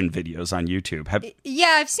reaction videos on YouTube.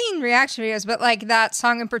 Yeah, I've seen reaction videos, but like that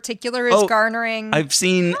song in particular is garnering. I've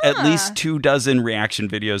seen at least 24 reaction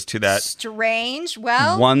videos to that. Strange.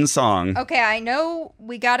 Well, one song. Okay, I know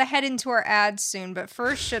we got to head into our ads soon, but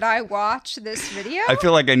first, should I watch this video? I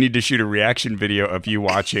feel like I need to shoot a reaction video of you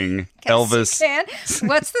watching Elvis. You can.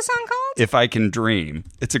 What's the song called? If I Can Dream.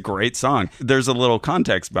 It's a great song. There's a little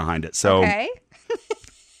context behind it. So okay.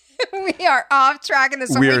 We are off track in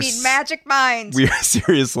this one. We need magic minds. We are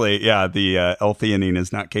seriously, the L-theanine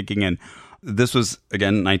is not kicking in. This was,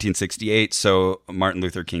 again, 1968, so Martin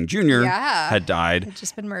Luther King Jr. had died. Had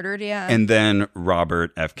just been murdered, yeah. And then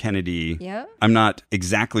Robert F. Kennedy. Yeah. I'm not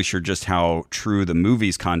exactly sure just how true the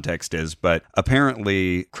movie's context is, but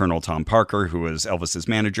apparently Colonel Tom Parker, who was Elvis's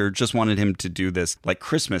manager, just wanted him to do this like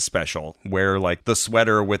Christmas special, wear like the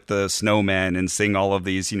sweater with the snowmen and sing all of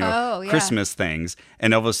these, Christmas things.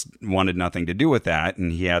 And Elvis wanted nothing to do with that.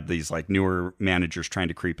 And he had these like newer managers trying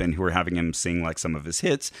to creep in who were having him sing like some of his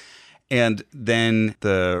hits. And then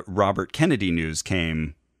the Robert Kennedy news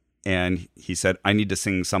came and he said, I need to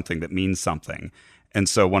sing something that means something. And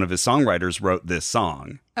so one of his songwriters wrote this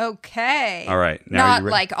song. Okay. All right. Now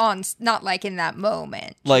not like in that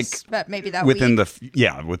moment. Like but maybe that within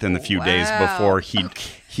week. within the few days before he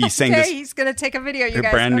sang okay, this. He's going to take a video, you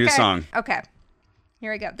guys. Brand new song. Okay.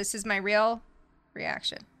 Here we go. This is my real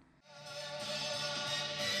reaction.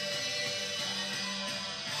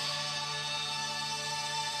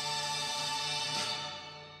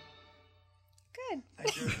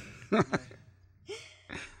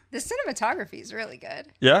 The cinematography is really good.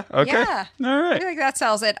 Yeah? Okay. Yeah. All right. I feel like that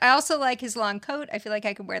sells it. I also like his long coat. I feel like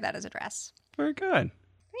I could wear that as a dress. Very good.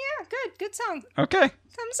 Yeah, good. Good song. Okay.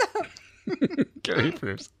 Thumbs up. Carrie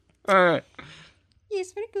approves. All right.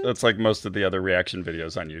 Yes, very good. That's like most of the other reaction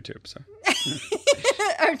videos on YouTube. So,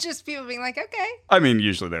 or just people being like, okay. I mean,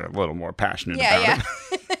 usually they're a little more passionate about it.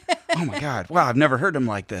 Oh my God. Wow, I've never heard him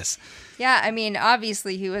like this. Yeah, I mean,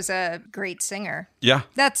 obviously he was a great singer. Yeah.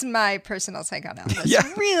 That's my personal take on Elvis. Yeah.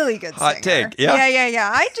 Really good Hot singer. take. Yeah.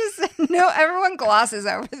 Yeah. I just know everyone glosses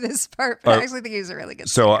over this part, but I actually think he was a really good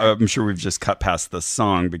singer. So I'm sure we've just cut past the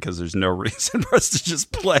song because there's no reason for us to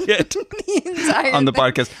just play it on the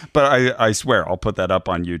podcast. But I swear I'll put that up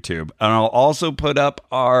on YouTube. And I'll also put up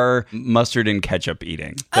our mustard and ketchup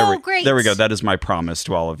eating. Great. There we go. That is my promise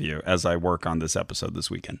to all of you as I work on this episode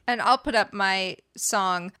this weekend. And I'll put up my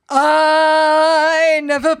song, I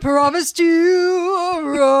Never Promised You a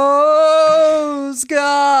Rose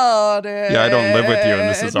Garden. Yeah, I don't live with you, and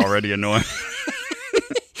this is already annoying.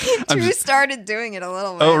 Drew started doing it a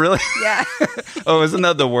little bit. Oh, really? Yeah. Oh, isn't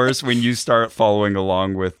that the worst when you start following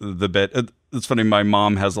along with the bit? It's funny, my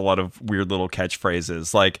mom has a lot of weird little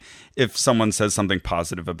catchphrases. Like, if someone says something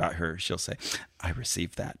positive about her, she'll say, I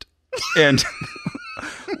received that. And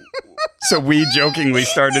so we jokingly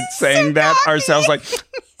started saying that ourselves, like,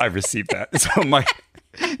 I received that. So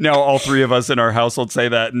now all three of us in our household say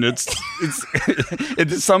that, and it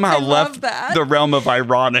somehow left the realm of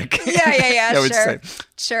ironic. Yeah,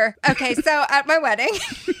 sure. Okay, so at my wedding,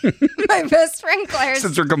 my best friend Claire...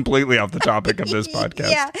 Since we're completely off the topic of this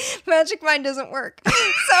podcast. Yeah, Magic Mind doesn't work.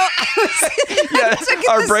 So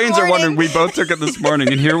our brains are wondering, we both took it this morning,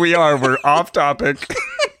 and here we are, we're off topic.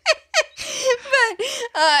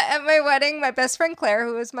 At my wedding, my best friend Claire,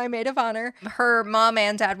 who was my maid of honor, her mom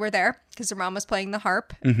and dad were there because her mom was playing the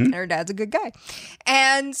harp, and her dad's a good guy.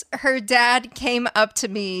 And her dad came up to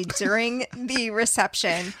me during the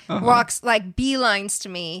reception, walks like beelines to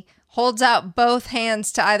me, holds out both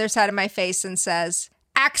hands to either side of my face and says,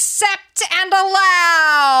 accept and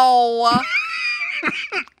allow.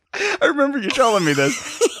 I remember you telling me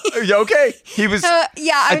this. Are you okay? He was.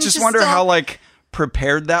 Yeah, I just wonder how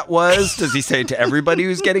prepared that was. Does he say it to everybody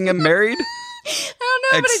who's getting him married? I don't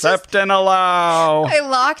know. Accept and allow. I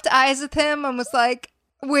locked eyes with him and was like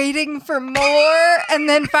waiting for more. And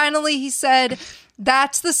then finally he said,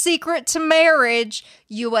 that's the secret to marriage.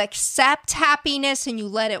 You accept happiness and you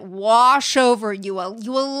let it wash over you.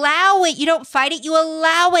 You allow it. You don't fight it. You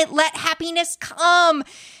allow it. Let happiness come.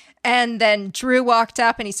 And then Drew walked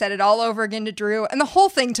up and he said it all over again to Drew. And the whole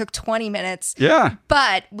thing took 20 minutes. Yeah.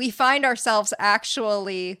 But we find ourselves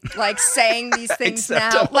actually like saying these things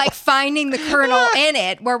now, like finding the kernel in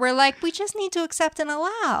it where we're like, we just need to accept and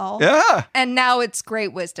allow. Yeah. And now it's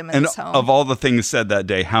great wisdom in this home. Of all the things said that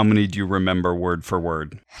day, how many do you remember word for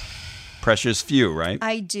word? Precious few, right?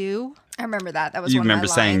 I do. I remember that. That was you one of my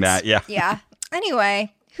remember saying lines. that, yeah. Yeah.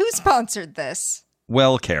 Anyway, who sponsored this?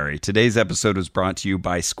 Well, Carrie, today's episode was brought to you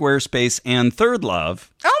by Squarespace and Third Love.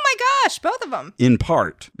 Oh my gosh, both of them. In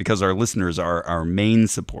part because our listeners are our main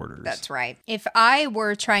supporters. That's right. If I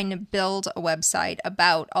were trying to build a website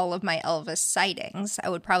about all of my Elvis sightings, I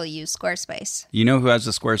would probably use Squarespace. You know who has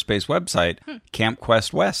a Squarespace website? Camp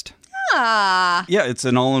Quest West. Ah. Yeah, it's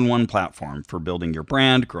an all-in-one platform for building your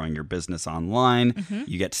brand, growing your business online. Mm-hmm.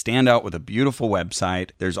 You get to stand out with a beautiful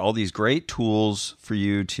website. There's all these great tools for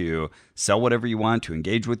you to sell whatever you want, to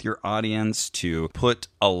engage with your audience, to put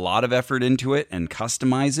a lot of effort into it and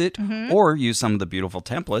customize it, or use some of the beautiful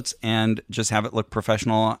templates and just have it look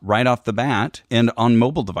professional right off the bat and on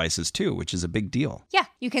mobile devices too, which is a big deal. Yeah,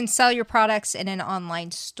 you can sell your products in an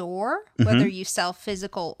online store, whether you sell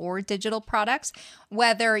physical or digital products,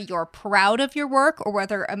 whether you're proud of your work or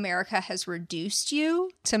whether America has reduced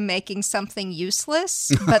you to making something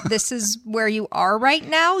useless, but this is where you are right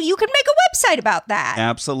now, you can make a website about that.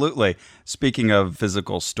 Absolutely. Speaking of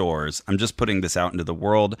physical stores, I'm just putting this out into the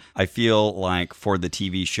world. I feel like for the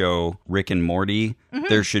TV show Rick and Morty,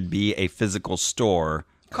 there should be a physical store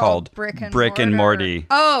called Brick and Morty.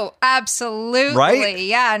 Oh, absolutely. Right?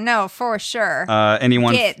 Yeah, no, for sure.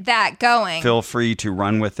 Anyone get that going. Feel free to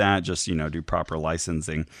run with that. Just, do proper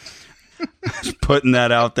licensing. Putting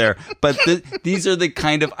that out there. But these are the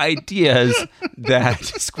kind of ideas that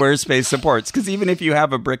Squarespace supports. Because even if you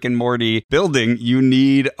have a brick and morty building, you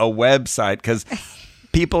need a website because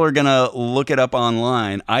people are going to look it up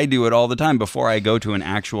online. I do it all the time. Before I go to an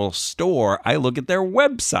actual store, I look at their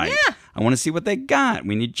website. Yeah. I want to see what they got.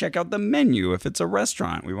 We need to check out the menu if it's a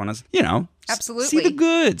restaurant. We want to, Absolutely. see the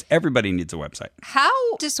goods. Everybody needs a website. How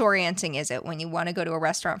disorienting is it when you want to go to a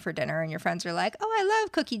restaurant for dinner and your friends are like, oh, I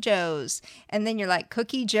love Cookie Joe's. And then you're like,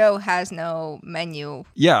 Cookie Joe has no menu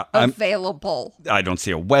available. I don't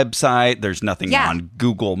see a website. There's nothing on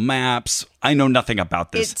Google Maps. I know nothing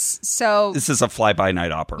about this. This is a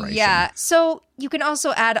fly-by-night operation. Yeah. So you can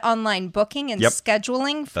also add online booking and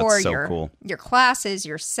scheduling for your classes,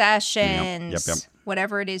 your sessions,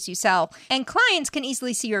 whatever it is you sell. And clients can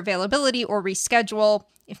easily see your availability or reschedule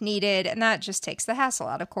if needed. And that just takes the hassle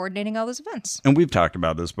out of coordinating all those events. And we've talked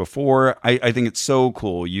about this before. I think it's so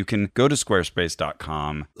cool. You can go to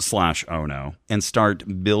squarespace.com/ono and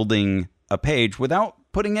start building a page without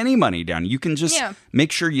putting any money down. You can just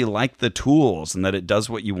make sure you like the tools and that it does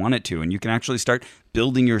what you want it to. And you can actually start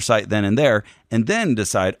building your site then and there and then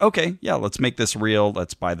decide, okay, let's make this real.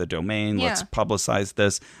 Let's buy the domain. Let's publicize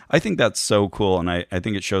this. I think that's so cool. And I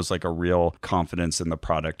think it shows like a real confidence in the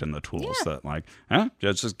product and the tools that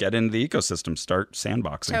just get into the ecosystem, start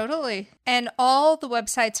sandboxing. Totally. And all the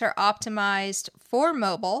websites are optimized for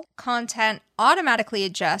mobile. Content automatically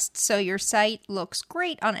adjusts so your site looks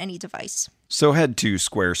great on any device. So head to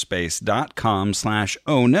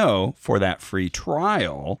squarespace.com/ohno for that free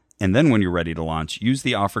trial. And then when you're ready to launch, use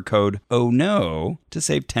the offer code OHNO to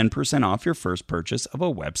save 10% off your first purchase of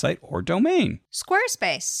a website or domain.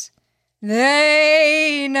 Squarespace.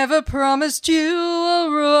 They never promised you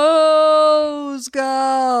a rose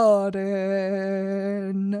garden.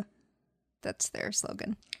 That's their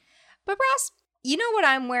slogan. But Ross, you know what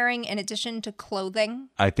I'm wearing in addition to clothing?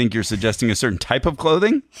 I think you're suggesting a certain type of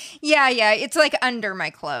clothing? Yeah. It's like under my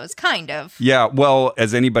clothes, kind of. Yeah, well,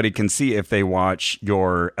 as anybody can see if they watch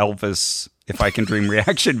your Elvis If I Can Dream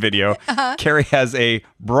reaction video, Carrie has a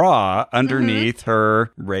bra underneath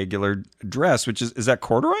her regular dress, which is that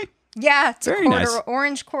corduroy? Yeah, it's very a nice.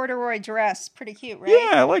 Orange corduroy dress. Pretty cute, right?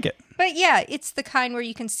 Yeah, I like it. But yeah, it's the kind where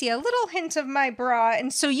you can see a little hint of my bra.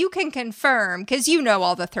 And so you can confirm, because you know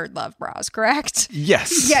all the Third Love bras, correct?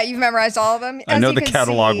 Yes. Yeah, you've memorized all of them. I know the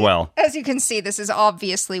catalog well. As you can see, this is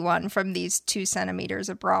obviously one from these 2 centimeters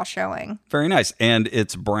of bra showing. Very nice. And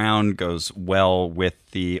its brown goes well with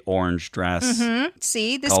the orange dress. Mm-hmm.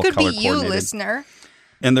 See, this could be you, listener.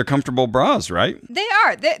 And they're comfortable bras, right? They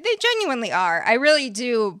are. They genuinely are. I really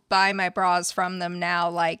do buy my bras from them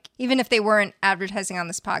now. Like, even if they weren't advertising on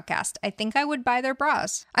this podcast, I think I would buy their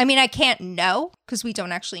bras. I mean, I can't know because we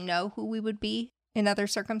don't actually know who we would be in other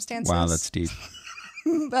circumstances. Wow, that's deep.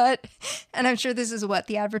 And I'm sure this is what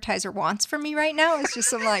the advertiser wants from me right now. It's just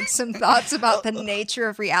some thoughts about the nature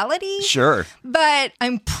of reality. Sure. But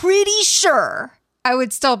I'm pretty sure I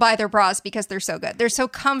would still buy their bras because they're so good. They're so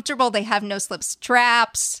comfortable. They have no-slip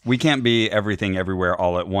straps. We can't be everything everywhere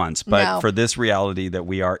all at once. But for this reality that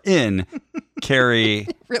we are in, Carrie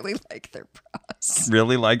really like their bras.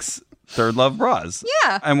 Really likes Third Love bras.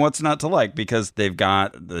 Yeah. And what's not to like? Because they've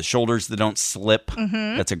got the shoulders that don't slip.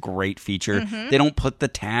 Mm-hmm. That's a great feature. Mm-hmm. They don't put the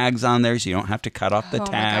tags on there, so you don't have to cut off the tags.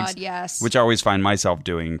 Oh, my God, yes. Which I always find myself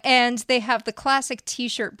doing. And they have the classic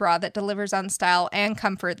t-shirt bra that delivers on style and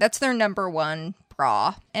comfort. That's their number one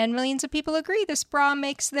bra. And millions of people agree this bra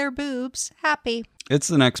makes their boobs happy. It's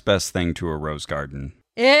the next best thing to a rose garden.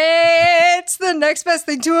 It's the next best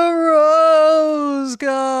thing to a rose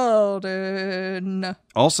garden.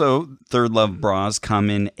 Also, Third Love bras come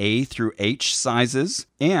in A through H sizes,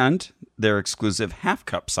 and they're exclusive half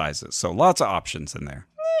cup sizes. So lots of options in there.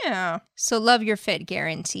 Yeah. So love your fit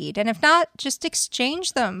guaranteed. And if not, just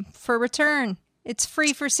exchange them for return. It's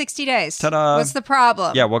free for 60 days. Ta-da. What's the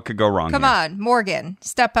problem? Yeah, what could go wrong Come here? on, Morgan,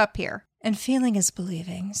 step up here. And feeling is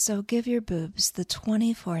believing, so give your boobs the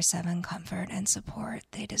 24/7 comfort and support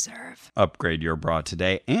they deserve. Upgrade your bra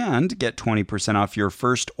today and get 20% off your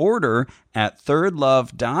first order at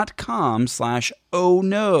thirdlove.com/oh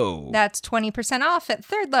no. That's 20% off at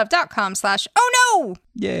thirdlove.com/oh no.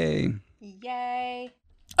 Yay. Yay.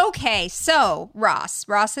 Okay, so Ross,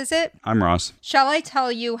 is it? I'm Ross. Shall I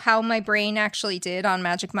tell you how my brain actually did on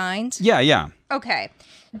Magic Mind? Yeah. Okay.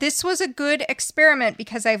 This was a good experiment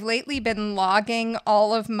because I've lately been logging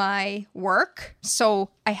all of my work. So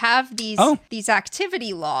I have these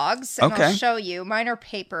activity logs, and I'll show you. Mine are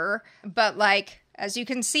paper, but as you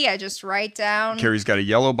can see, I just write down. Carrie's got a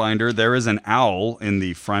yellow binder. There is an owl in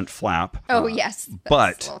the front flap. Oh, yes.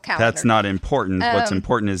 But that's not important. What's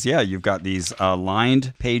important is, you've got these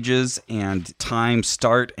lined pages and time,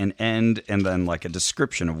 start and end, and then a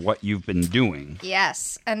description of what you've been doing.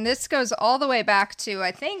 Yes. And this goes all the way back to,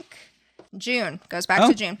 I think, June. Goes back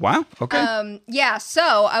to June. Wow. Okay.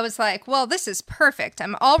 So I was like, well, this is perfect.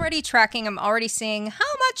 I'm already tracking. I'm already seeing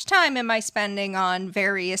how much time am I spending on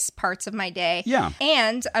various parts of my day. Yeah.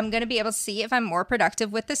 And I'm going to be able to see if I'm more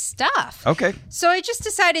productive with this stuff. Okay. So I just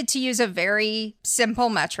decided to use a very simple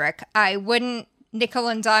metric. I wouldn't nickel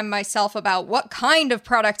and dime myself about what kind of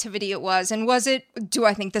productivity it was. And do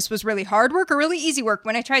I think this was really hard work or really easy work?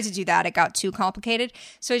 When I tried to do that, it got too complicated.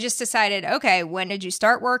 So I just decided, okay, when did you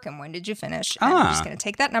start work and when did you finish? And I'm just going to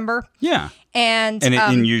take that number. Yeah. And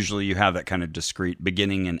usually you have that kind of discrete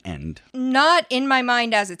beginning and end. Not in my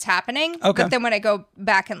mind as it's happening. Okay. But then when I go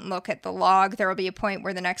back and look at the log, there will be a point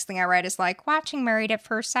where the next thing I write is watching Married at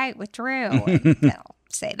First Sight with Drew. And then I'll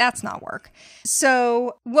say that's not work.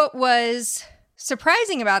 So what was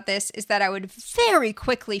surprising about this is that I would very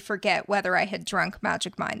quickly forget whether I had drunk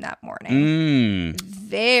Magic Mind that morning.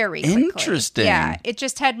 Very quickly. Interesting. Yeah, it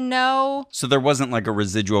just had no... So there wasn't a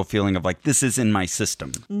residual feeling of this is in my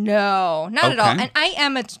system. No, not at all. And I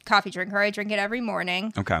am a coffee drinker. I drink it every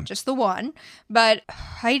morning. Okay. Just the one. But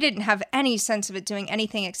I didn't have any sense of it doing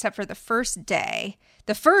anything except for the first day.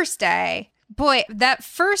 Boy, that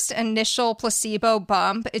first initial placebo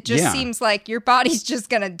bump, it just seems like your body's just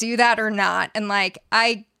going to do that or not. And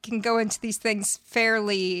I can go into these things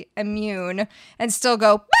fairly immune and still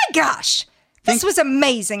go, my gosh, this was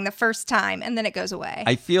amazing the first time. And then it goes away.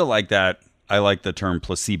 I feel like that. I like the term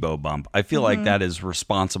placebo bump. I feel like that is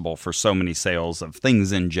responsible for so many sales of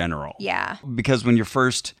things in general. Yeah. Because when you're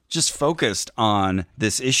first just focused on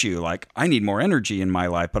this issue, I need more energy in my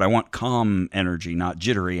life, but I want calm energy, not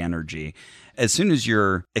jittery energy. As soon as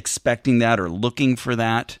you're expecting that or looking for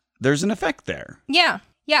that, there's an effect there.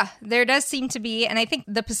 Yeah, there does seem to be. And I think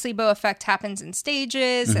the placebo effect happens in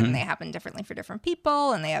stages and they happen differently for different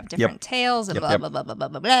people and they have different tales and blah, blah, blah, blah, blah,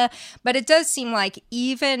 blah, blah. But it does seem like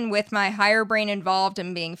even with my higher brain involved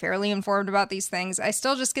and being fairly informed about these things, I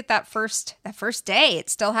still just get that first day. It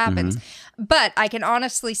still happens. But I can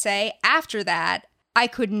honestly say after that, I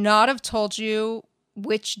could not have told you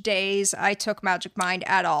which days I took Magic Mind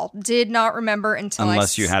at all. Did not remember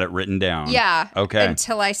unless you had it written down. Yeah. Okay.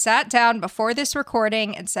 Until I sat down before this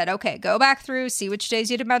recording and said, okay, go back through, see which days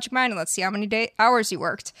you did Magic Mind, and let's see how many hours you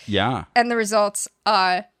worked. Yeah. And the results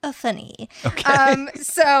are funny. Okay.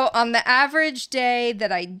 So on the average day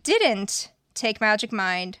that I didn't take Magic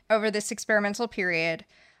Mind over this experimental period,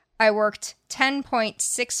 I worked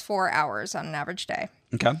 10.64 hours on an average day.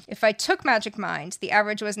 Okay. If I took Magic Mind, the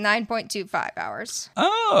average was 9.25 hours.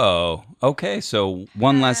 Oh, okay. So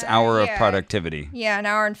one less hour of productivity. Yeah, an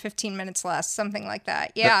hour and 15 minutes less, something like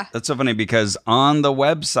that. Yeah. That's so funny because on the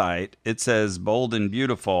website, it says bold and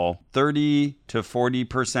beautiful, 30 to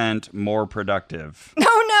 40% more productive.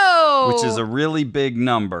 Oh, no. Whoa! which is a really big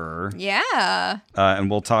number. Yeah. And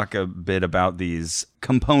we'll talk a bit about these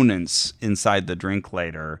components inside the drink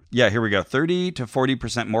later. Yeah, here we go. 30 to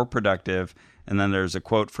 40% more productive. And then there's a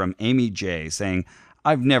quote from Amy J saying,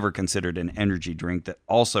 I've never considered an energy drink that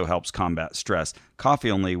also helps combat stress. Coffee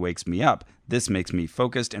only wakes me up. This makes me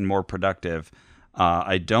focused and more productive.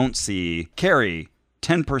 I don't see Carrie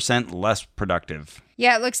 10% less productive.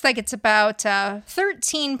 Yeah, it looks like it's about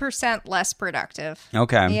 13% less productive.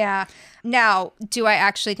 Okay. Yeah. Now, do I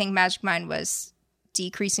actually think Magic Mind was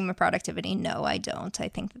decreasing my productivity? No, I don't. I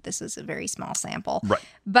think that this is a very small sample. Right.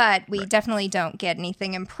 But we definitely don't get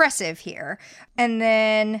anything impressive here. And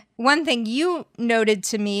then one thing you noted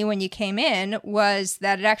to me when you came in was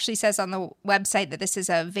that it actually says on the website that this is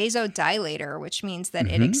a vasodilator, which means that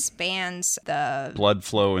it expands the blood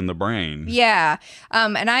flow in the brain. Yeah.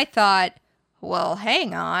 And I thought, well,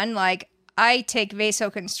 hang on, like I take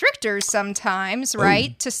vasoconstrictors sometimes,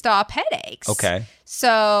 right, to stop headaches. Okay.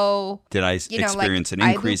 So did I experience an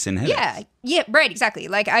increase in headaches? Yeah, right, exactly.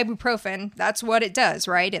 Like ibuprofen, that's what it does,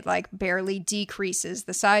 right? It like barely decreases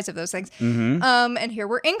the size of those things. And here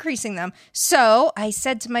we're increasing them. So I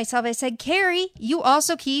said to myself, I said, Carrie, you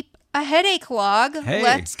also keep a headache log. Hey.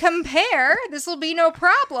 Let's compare. This will be no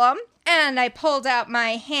problem. And I pulled out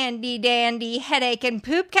my handy dandy headache and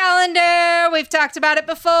poop calendar. We've talked about it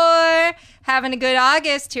before. Having a good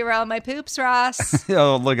August. Here are all my poops, Ross.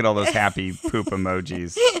 Oh, look at all those happy poop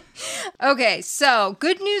emojis. Okay, so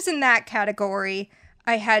good news in that category.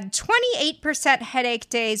 I had 28% headache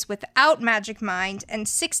days without Magic Mind and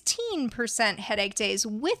 16% headache days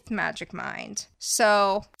with Magic Mind.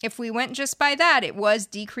 So if we went just by that, it was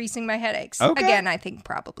decreasing my headaches. Okay. Again, I think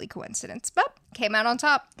probably coincidence, but came out on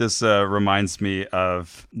top. This reminds me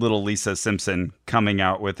of little Lisa Simpson coming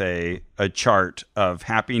out with a chart of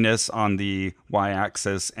happiness on the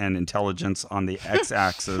y-axis and intelligence on the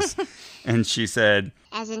x-axis. And she said,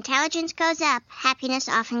 as intelligence goes up, happiness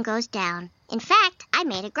often goes down. In fact, I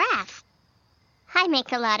made a graph. I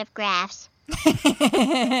make a lot of graphs.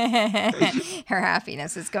 Her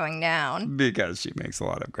happiness is going down. Because she makes a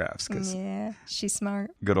lot of graphs. Yeah, she's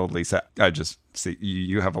smart. Good old Lisa. I just see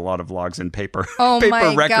you have a lot of logs and paper. Oh paper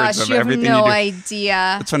my records gosh, of you have everything no you do.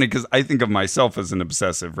 idea. It's funny because I think of myself as an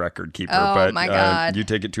obsessive record keeper, Oh but my God. You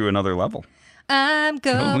take it to another level. I'm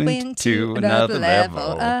going to another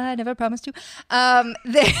level. I never promised to.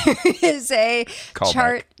 There is a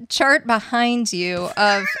chart behind you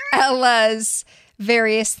of Ella's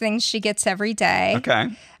various things she gets every day.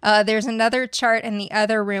 Okay. There's another chart in the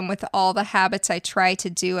other room with all the habits I try to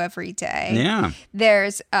do every day. Yeah.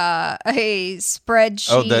 There's a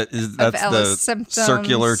spreadsheet that's of Ella's the symptoms.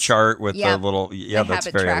 Circular chart with Yeah. the little, The that's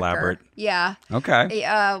habit very tracker. elaborate. Yeah. Okay.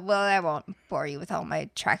 Well, I won't bore you with all my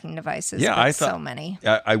tracking devices. Yeah, but I thought so many.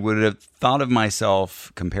 I would have thought of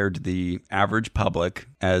myself compared to the average public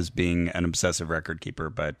as being an obsessive record keeper,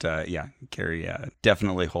 but Carrie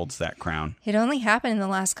definitely holds that crown. It only happened in the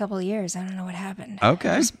last couple of years. I don't know what happened.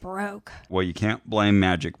 Okay. It just broke. Well, you can't blame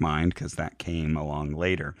Magic Mind because that came along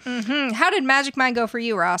later. How did Magic Mind go for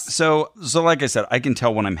you, Ross? So like I said, I can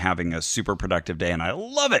tell when I'm having a super productive day, and I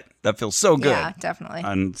love it. That feels so good. Yeah, definitely.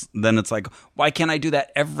 And then it's like, why can't I do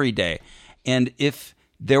that every day? And if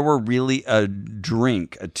there were really a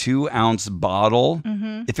drink, a 2-ounce bottle,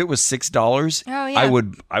 if it was $6, Oh,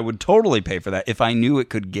 yeah. I would totally pay for that if I knew it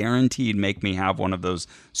could guaranteed make me have one of those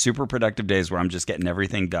super productive days where I'm just getting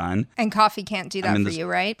everything done. And coffee can't do that for you,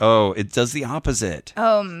 right? Oh, it does the opposite.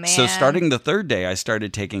 Oh, man. So starting the third day, I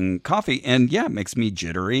started taking coffee, and it makes me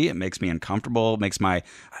jittery. It makes me uncomfortable. It makes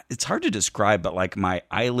it's hard to describe, but like my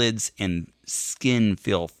eyelids and skin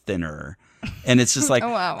feel thinner. And it's just like, Oh,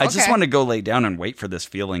 wow. I just Okay. want to go lay down and wait for this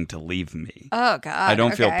feeling to leave me. Oh, God. I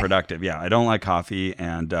don't feel Okay. productive. Yeah, I don't like coffee,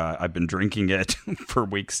 and I've been drinking it for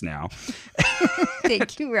weeks now.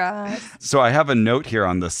 Thank you, Ross. So I have a note here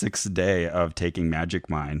on the 6th day of taking Magic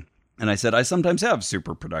Mind. And I said, I sometimes have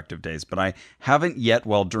super productive days, but I haven't yet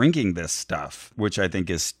while drinking this stuff, which I think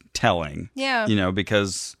is telling. Yeah.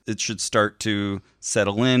 Because it should start to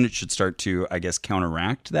settle in. It should start to, I guess,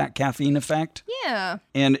 counteract that caffeine effect. Yeah.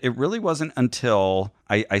 And it really wasn't until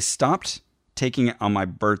I stopped taking it on my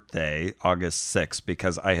birthday, August 6th,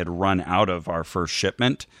 because I had run out of our first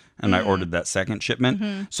shipment and I ordered that second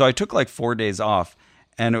shipment. So I took like 4 days off.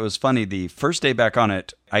 And it was funny, the first day back on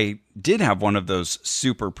it, I did have one of those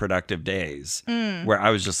super productive days where I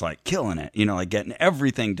was just like killing it, like getting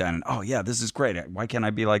everything done. And, oh, yeah, this is great. Why can't I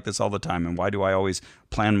be like this all the time? And why do I always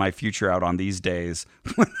plan my future out on these days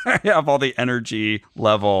when I have all the energy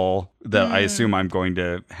level that I assume I'm going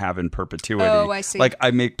to have in perpetuity? Oh, I see. Like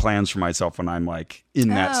I make plans for myself when I'm like in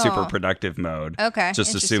that super productive mode. Okay.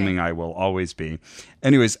 Just assuming I will always be.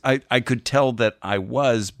 Anyways, I could tell that I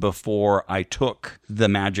was before I took the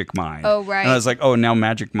Magic Mind. Oh, right. And I was like, oh, now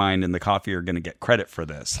Magic Mind and the coffee are going to get credit for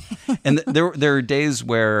this. And there are days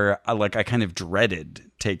where I kind of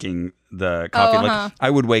dreaded taking the coffee. Like I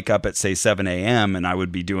would wake up at say 7 a.m. and I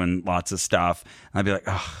would be doing lots of stuff. And I'd be like,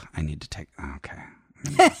 oh, I need to take, okay.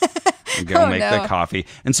 I'm going to make the coffee.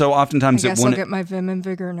 And so oftentimes I'll get my Vim and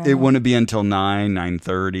Vigor now. It wouldn't be until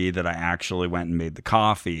 9:30 that I actually went and made the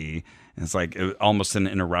coffee. And it's like almost an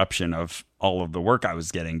interruption of all of the work I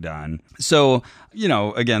was getting done. So,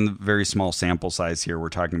 again, very small sample size here. We're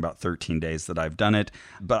talking about 13 days that I've done it.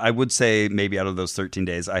 But I would say maybe out of those 13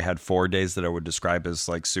 days, I had 4 days that I would describe as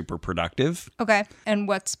like super productive. Okay. And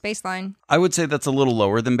what's baseline? I would say that's a little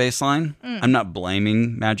lower than baseline. I'm not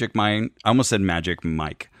blaming Magic Mind. I almost said Magic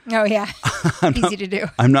Mike. Oh, yeah. Easy to do.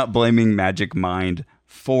 I'm not blaming Magic Mind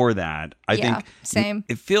for that. I think same.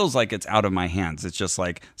 It feels like it's out of my hands. It's just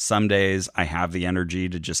like some days I have the energy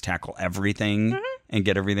to just tackle everything and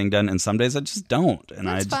get everything done. And some days I just don't. And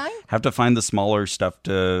I have to find the smaller stuff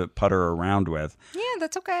to putter around with. Yeah,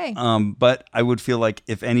 that's okay. But I would feel like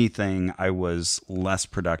if anything, I was less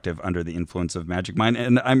productive under the influence of Magic Mind.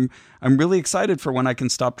 And I'm really excited for when I can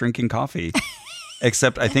stop drinking coffee.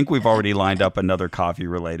 Except I think we've already lined up another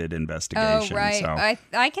coffee-related investigation. Oh, right. So.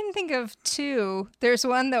 I can think of 2. There's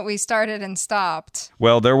one that we started and stopped.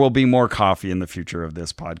 Well, there will be more coffee in the future of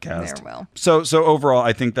this podcast. There will. So overall,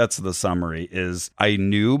 I think that's the summary is I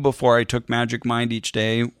knew before I took Magic Mind each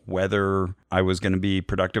day whether I was going to be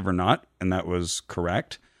productive or not, and that was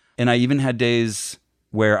correct. And I even had days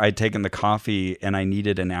where I'd taken the coffee and I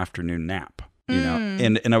needed an afternoon nap.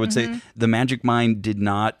 And I would say the Magic Mind did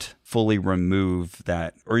not fully remove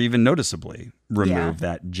that, or even noticeably remove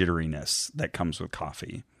that jitteriness that comes with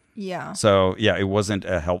coffee. Yeah. So, it wasn't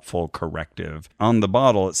a helpful corrective. On the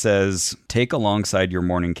bottle, it says, take alongside your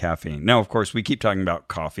morning caffeine. Now, of course, we keep talking about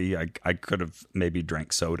coffee. I could have maybe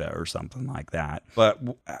drank soda or something like that. But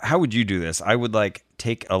how would you do this? I would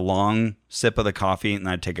take a long sip of the coffee and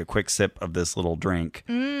I'd take a quick sip of this little drink.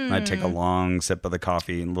 And I'd take a long sip of the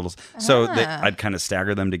coffee and I'd kind of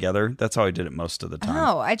stagger them together. That's how I did it most of the time.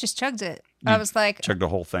 Oh, I just chugged it. I was like, chugged the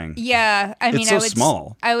whole thing. Yeah, I mean, it's so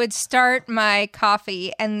small. I would start my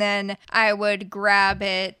coffee and then I would grab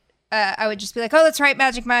it. I would just be like, oh, that's right,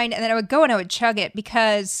 Magic Mind. And then I would go and I would chug it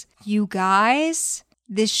because you guys,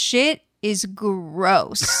 this shit is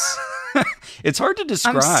gross. It's hard to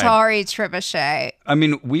describe. I'm sorry, Trebuchet. I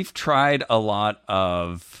mean, we've tried a lot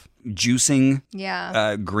of juicing,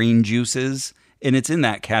 green juices, and it's in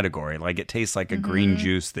that category. Like it tastes like a green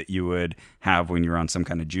juice that you would have when you're on some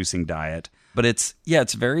kind of juicing diet. But it's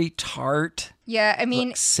very tart. Yeah, I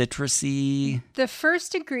mean, citrusy. The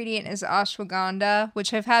first ingredient is ashwagandha,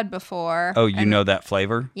 which I've had before. Oh, you know that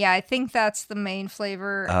flavor? Yeah, I think that's the main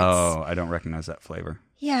flavor. Oh, I don't recognize that flavor.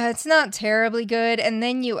 Yeah, it's not terribly good. And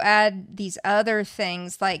then you add these other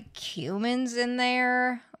things like cumins in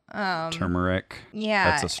there. Turmeric.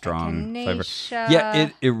 Yeah. That's a strong flavor. Echinacea. Yeah,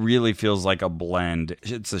 it really feels like a blend.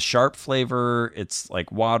 It's a sharp flavor. It's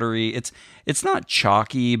like watery. It's not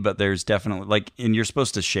chalky, but there's definitely and you're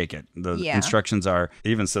supposed to shake it. The instructions are, it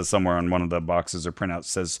even says somewhere on one of the boxes or printouts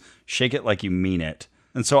says, shake it like you mean it.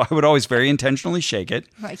 And so I would always very intentionally shake it.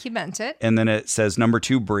 Like you meant it. And then it says number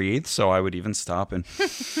 2, breathe. So I would even stop and,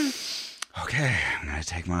 okay, I'm going to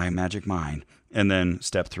take my Magic Mind. And then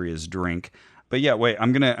step 3 is drink. But yeah, wait,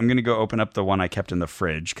 I'm gonna go open up the one I kept in the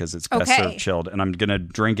fridge because it's best served chilled, and I'm gonna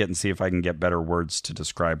drink it and see if I can get better words to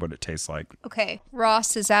describe what it tastes like. Okay,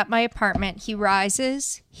 Ross is at my apartment. He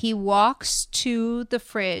rises, he walks to the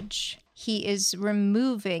fridge. He is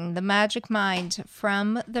removing the Magic Mind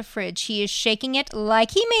from the fridge. He is shaking it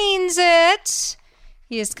like he means it.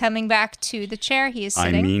 He is coming back to the chair. He is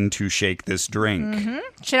sitting. I mean to shake this drink. Mm-hmm.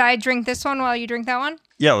 Should I drink this one while you drink that one?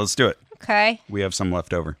 Yeah, let's do it. Okay. We have some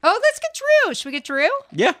left over. Oh, let's get Drew. Should we get Drew?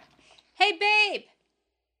 Yeah. Hey, babe.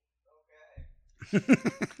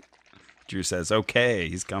 Okay. Drew says, okay,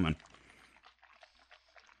 he's coming.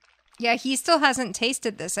 Yeah, he still hasn't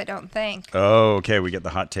tasted this, I don't think. Oh, okay. We get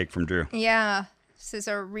the hot take from Drew. Yeah. This is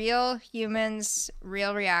a real human's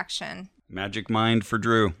real reaction. Magic Mind for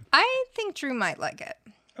Drew. I think Drew might like it.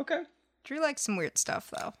 Okay. Drew likes some weird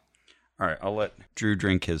stuff, though. All right. I'll let Drew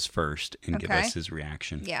drink his first and give us his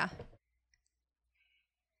reaction. Yeah.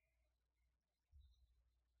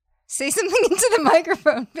 Say something into the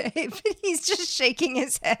microphone, babe. He's just shaking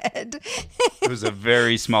his head. It was a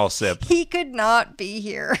very small sip. He could not be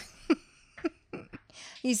here.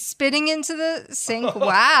 He's spitting into the sink.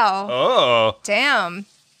 Wow. Oh. Damn.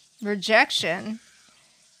 Rejection.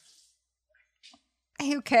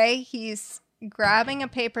 Okay, he's grabbing a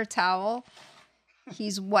paper towel.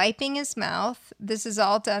 He's wiping his mouth. This is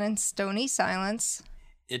all done in stony silence.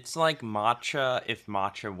 It's like matcha if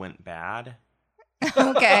matcha went bad.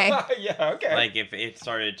 Okay. Yeah, okay. Like if it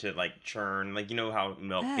started to like churn, like you know how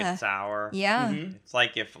milk gets sour? Yeah. Mm-hmm. It's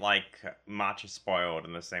like if like matcha spoiled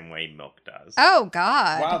in the same way milk does. Oh,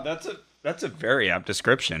 God. Wow, that's a very apt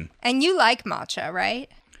description. And you like matcha, right?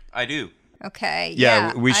 I do. Okay.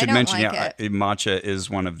 Yeah, we should I don't mention, like it. matcha is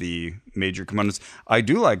one of the major components. I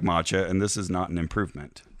do like matcha, and this is not an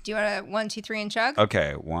improvement. Do you want to 1, 2, 3 and chug?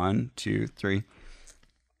 Okay, 1, 2, 3.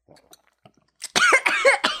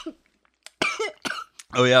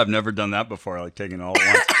 Oh, yeah, I've never done that before, like taking it all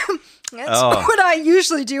at once. That's what I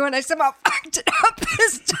usually do, and I somehow fucked it up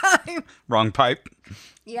this time. Wrong pipe.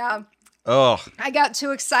 Yeah. Oh, I got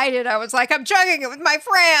too excited. I was like, I'm chugging it with my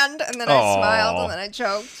friend. And then I smiled, and then I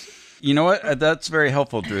choked. you know what? That's very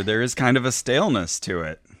helpful, Drew. There is kind of a staleness to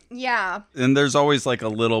it. Yeah. And there's always like a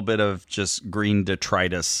little bit of just green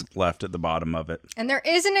detritus left at the bottom of it. And there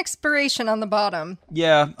is an expiration on the bottom.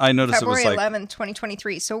 Yeah, I noticed February it was like 11th,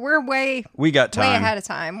 2023. So we're we got time. way ahead of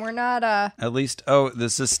time. We're not At least,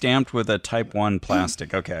 this is stamped with a type 1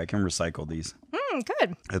 plastic. Okay, I can recycle these.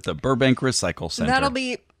 good. At the Burbank Recycle Center. That'll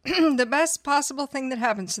be the best possible thing that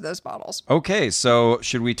happens to those bottles. Okay, so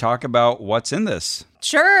should we talk about what's in this?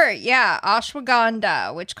 Sure, yeah.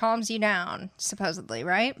 Ashwagandha, which calms you down, supposedly,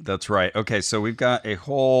 right? That's right. Okay, so we've got a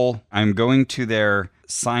whole... I'm going to their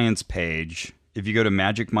science page. If you go to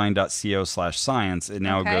magicmind.co/science, it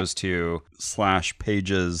now goes to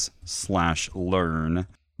 /pages/learn.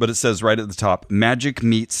 But it says right at the top, Magic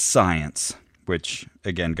Meets Science, which,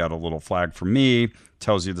 again, got a little flag for me.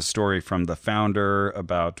 Tells you the story from the founder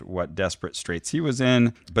about what desperate straits he was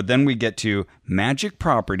in. But then we get to magic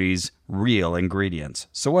properties, real ingredients.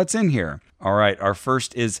 So what's in here? All right, our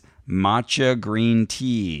first is matcha green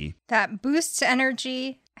tea. That boosts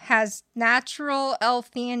energy, has natural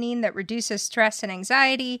L-theanine that reduces stress and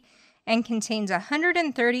anxiety, and contains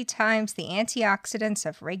 130 times the antioxidants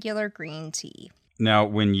of regular green tea. Now,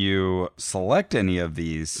 when you select any of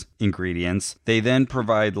these ingredients, they then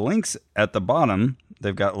provide links at the bottom.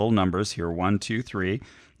 They've got little numbers here, 1, 2, 3.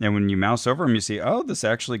 And when you mouse over them, you see, oh, this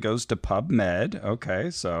actually goes to PubMed. Okay,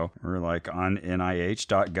 so we're like on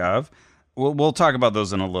nih.gov. We'll talk about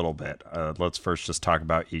those in a little bit. Let's first just talk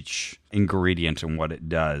about each ingredient and what it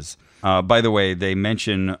does. By the way, they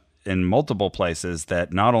mention in multiple places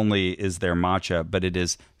that not only is there matcha, but it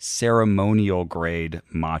is ceremonial grade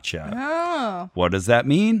matcha. Oh. What does that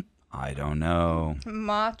mean? I don't know.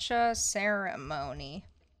 Matcha ceremony.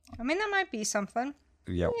 I mean, that might be something.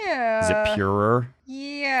 Yeah. Yeah. Is it purer?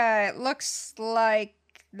 Yeah, it looks like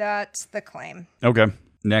that's the claim. Okay.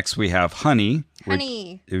 Next, we have honey.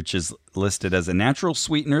 Honey. Which is listed as a natural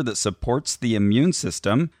sweetener that supports the immune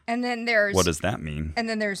system. And then there's... What does that mean? And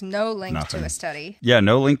then there's no link Nothing. to a study. Yeah,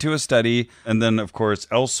 no link to a study. And then, of course,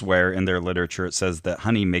 elsewhere in their literature, it says that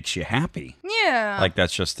honey makes you happy. Yeah. Like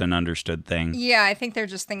that's just an understood thing. Yeah, I think they're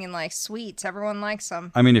just thinking like sweets. Everyone likes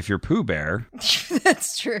them. I mean, if you're Pooh Bear.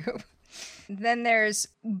 That's true. Then there's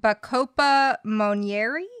Bacopa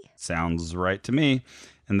Monnieri. Sounds right to me.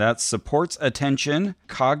 And that supports attention,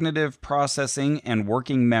 cognitive processing, and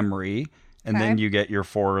working memory. And then you get your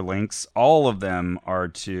 4 links. All of them are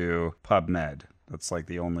to PubMed. That's like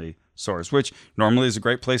the only source, which normally is a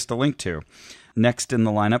great place to link to. Next in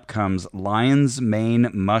the lineup comes lion's mane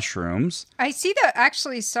mushrooms. I see that,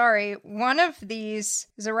 actually, sorry, one of these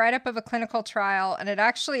is a write-up of a clinical trial, and it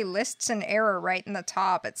actually lists an error right in the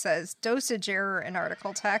top. It says dosage error in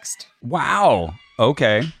article text. Wow.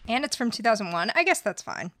 Okay. And it's from 2001. I guess that's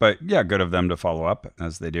fine. But yeah, good of them to follow up,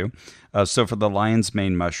 as they do. So for the lion's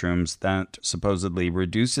mane mushrooms, that supposedly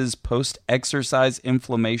reduces post-exercise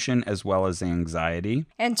inflammation as well as anxiety.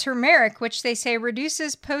 And turmeric, which they say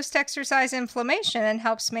reduces post-exercise inflammation and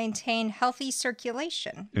helps maintain healthy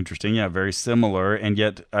circulation. Interesting. Yeah, very similar. And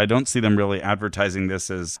yet I don't see them really advertising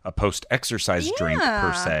this as a post-exercise drink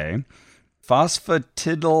per se.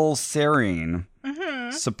 Phosphatidylserine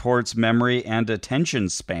supports memory and attention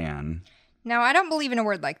span. Now, I don't believe in a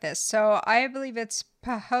word like this, so I believe it's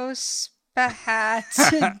pahospatidyl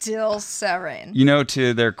Isfahatidilsarin. You know,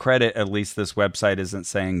 to their credit, at least this website isn't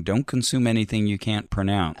saying, don't consume anything you can't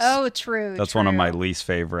pronounce. Oh, true. That's one of my least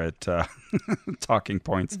favorite talking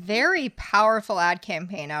points. Very powerful ad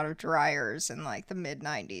campaign out of Dryers in like the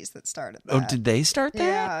mid-90s that started that. Oh, did they start that?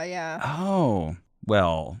 Yeah, yeah. Oh,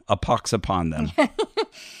 well, a pox upon them.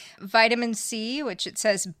 Vitamin C, which it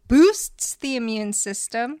says boosts the immune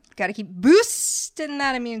system. Got to keep boosting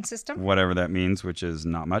that immune system. Whatever that means, which is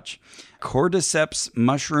not much. Cordyceps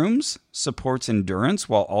mushrooms supports endurance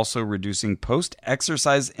while also reducing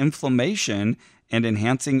post-exercise inflammation and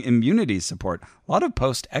enhancing immunity support. A lot of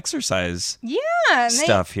post-exercise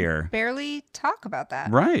stuff here. Barely talk about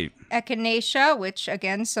that. Right. Echinacea, which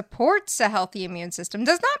again supports a healthy immune system.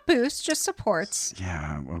 Does not boost, just supports.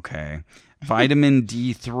 Yeah, okay. Vitamin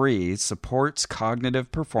D3 supports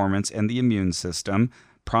cognitive performance and the immune system,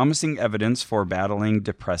 promising evidence for battling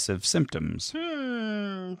depressive symptoms.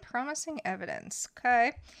 Promising evidence.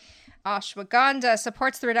 Okay. Ashwagandha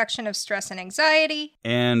supports the reduction of stress and anxiety.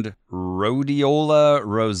 And Rhodiola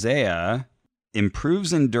rosea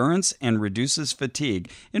improves endurance and reduces fatigue.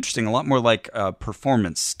 Interesting, a lot more like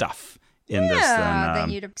performance stuff in this than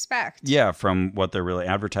you'd expect. Yeah, from what they're really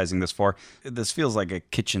advertising this for. This feels like a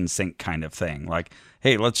kitchen sink kind of thing. Like,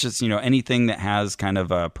 hey, let's just, anything that has kind of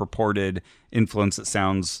a purported influence that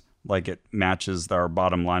sounds like it matches our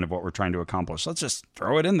bottom line of what we're trying to accomplish. Let's just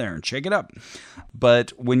throw it in there and shake it up.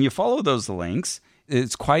 But when you follow those links,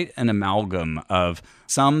 it's quite an amalgam of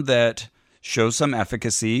some that show some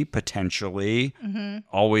efficacy, potentially,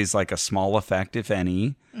 always like a small effect, if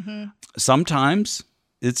any. Sometimes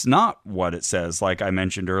it's not what it says, like I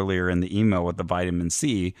mentioned earlier in the email with the vitamin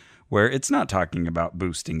C, where it's not talking about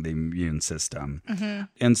boosting the immune system.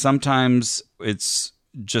 And sometimes it's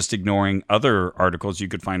just ignoring other articles you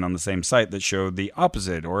could find on the same site that show the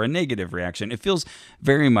opposite or a negative reaction. It feels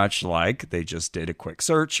very much like they just did a quick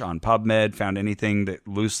search on PubMed, found anything that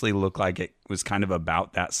loosely looked like it was kind of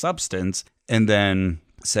about that substance, and then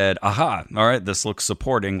said, aha, all right, this looks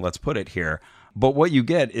supporting, let's put it here. But what you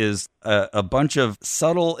get is a bunch of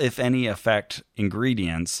subtle, if any, effect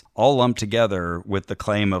ingredients all lumped together with the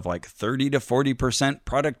claim of like 30 to 40%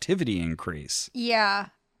 productivity increase. Yeah.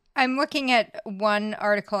 I'm looking at one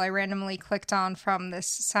article I randomly clicked on from this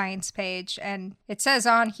science page, and it says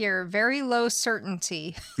on here, very low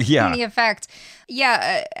certainty in the effect.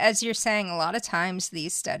 Yeah, as you're saying, a lot of times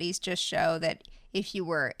these studies just show that if you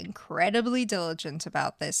were incredibly diligent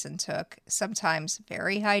about this and took sometimes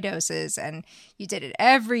very high doses and you did it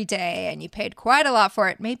every day and you paid quite a lot for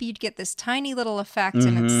it, maybe you'd get this tiny little effect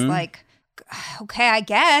and it's like, okay, I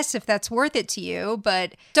guess if that's worth it to you,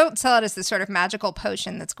 but don't sell it as the sort of magical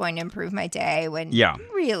potion that's going to improve my day when you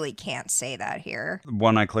really can't say that here.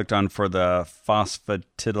 One I clicked on for the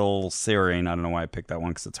phosphatidylserine, I don't know why I picked that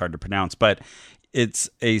one because it's hard to pronounce, but it's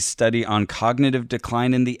a study on cognitive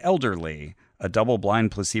decline in the elderly. A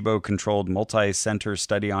double-blind, placebo-controlled, multi-center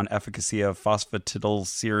study on efficacy of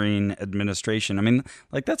phosphatidylserine administration. I mean,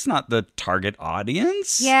 like, that's not the target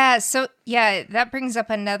audience. Yeah, so, that brings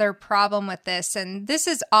up another problem with this, and this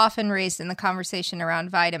is often raised in the conversation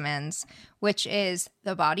around vitamins, which is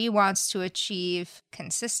the body wants to achieve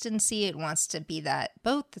consistency. It wants to be that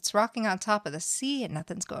boat that's rocking on top of the sea and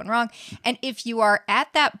nothing's going wrong. And if you are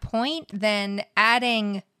at that point, then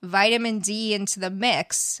adding vitamin D into the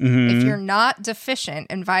mix, if you're not deficient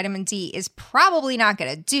in vitamin D, is probably not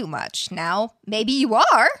going to do much. Now, maybe you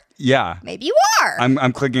are. Yeah. Maybe you are.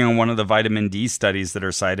 I'm clicking on one of the vitamin D studies that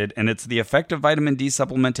are cited, and it's the effect of vitamin D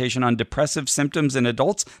supplementation on depressive symptoms in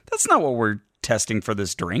adults. That's not what we're testing for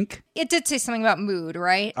this drink. It did say something about mood,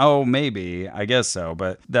 right? Oh, maybe. I guess so,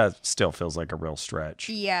 but that still feels like a real stretch.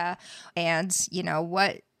 Yeah. And you know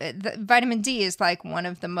what? The vitamin D is like one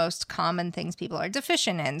of the most common things people are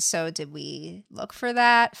deficient in. So did we look for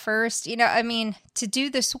that first? You know, I mean, to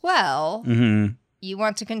do this well, you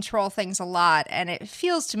want to control things a lot. And it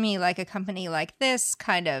feels to me like a company like this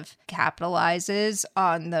kind of capitalizes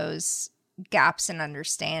on those gaps in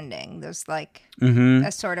understanding. There's like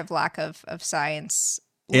a sort of lack of science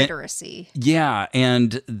literacy.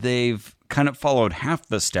 And they've kind of followed half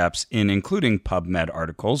the steps in including PubMed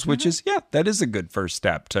articles, which is, that is a good first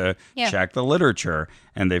step to check the literature.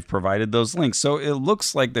 And they've provided those links. So it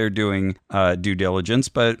looks like they're doing due diligence,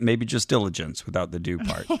 but maybe just diligence without the do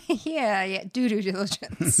part. Due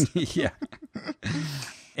diligence.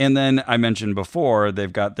 And then I mentioned before,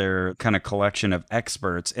 they've got their kind of collection of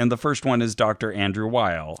experts. And the first one is Dr. Andrew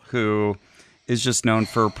Weil, who is just known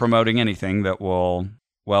for promoting anything that will,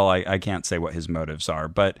 well, I can't say what his motives are,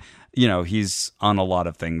 but, you know, he's on a lot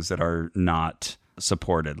of things that are not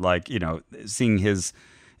supported. Like, you know, seeing his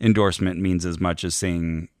endorsement means as much as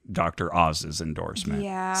seeing Dr. Oz's endorsement.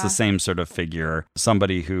 Yeah. It's the same sort of figure,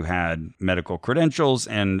 somebody who had medical credentials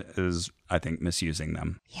and is, I think, misusing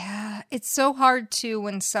them. Yeah, it's so hard too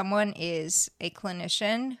when someone is a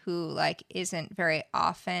clinician who like isn't very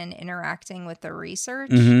often interacting with the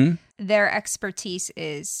research. Their expertise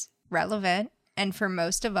is relevant. And for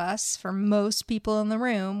most of us, for most people in the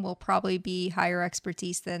room, will probably be higher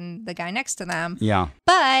expertise than the guy next to them. Yeah.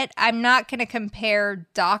 But I'm not going to compare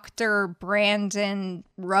Dr. Brandon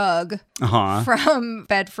Rugg from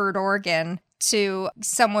Bedford, Oregon, to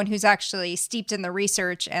someone who's actually steeped in the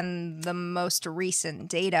research and the most recent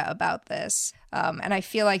data about this. And I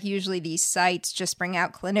feel like usually these sites just bring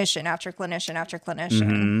out clinician after clinician after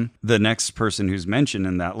clinician. The next person who's mentioned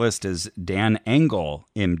in that list is Dan Engel,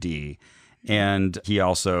 MD. And he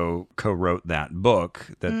also co-wrote that book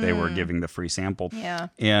that they were giving the free sample. Yeah.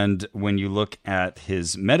 And when you look at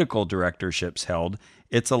his medical directorships held,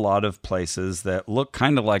 it's a lot of places that look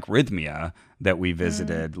kind of like Rhythmia that we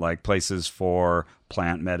visited, like places for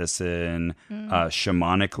plant medicine,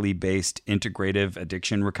 shamanically based integrative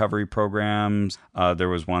addiction recovery programs. There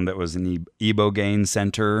was one that was an Ibogaine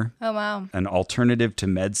Center. Oh, wow. An alternative to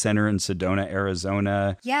med center in Sedona,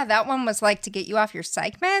 Arizona. Yeah, that one was like to get you off your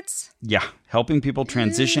psych meds? Yeah, helping people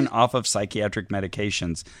transition off of psychiatric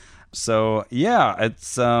medications. So, yeah,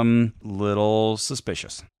 it's little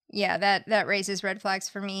suspicious. Yeah, that raises red flags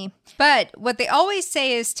for me. But what they always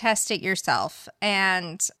say is test it yourself.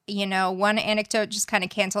 And, you know, one anecdote just kind of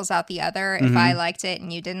cancels out the other. If I liked it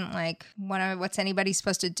and you didn't, like, what's anybody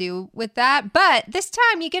supposed to do with that? But this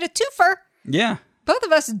time you get a twofer. Yeah. Both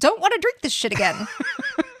of us don't want to drink this shit again.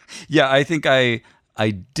 Yeah, I think I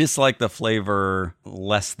dislike the flavor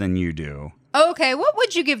less than you do. Okay, what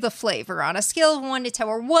would you give the flavor on a scale of 1 to 10?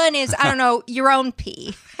 Where 1 is, I don't know, your own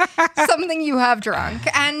pee. Something you have drunk.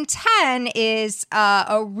 And 10 is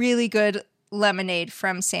a really good lemonade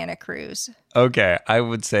from Santa Cruz. Okay, I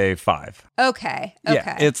would say 5. Okay.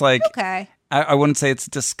 Yeah, it's like... Okay. I wouldn't say it's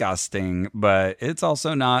disgusting, but it's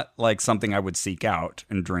also not like something I would seek out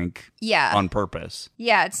and drink on purpose.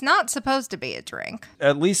 Yeah, it's not supposed to be a drink.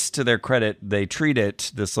 At least to their credit, they treat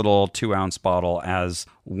it, this little 2-ounce bottle, as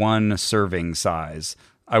 1 serving size.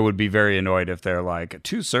 I would be very annoyed if they're like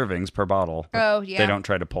 2 servings per bottle. Oh, yeah. They don't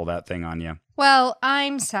try to pull that thing on you. Well,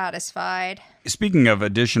 I'm satisfied. Speaking of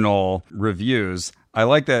additional reviews, I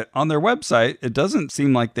like that on their website, it doesn't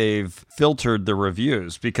seem like they've filtered the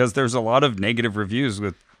reviews because there's a lot of negative reviews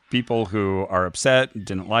with people who are upset,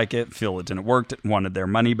 didn't like it, feel it didn't work, wanted their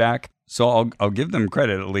money back. So I'll give them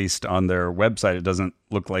credit, at least on their website. It doesn't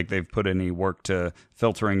look like they've put any work to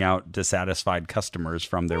filtering out dissatisfied customers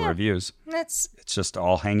from their reviews. It's just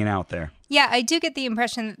all hanging out there. Yeah, I do get the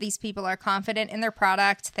impression that these people are confident in their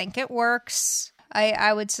product, think it works.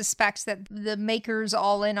 I would suspect that the maker's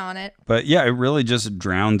all in on it. But yeah, it really just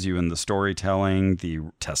drowns you in the storytelling, the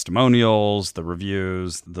testimonials, the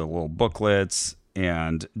reviews, the little booklets,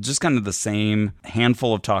 and just kind of the same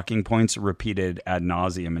handful of talking points repeated ad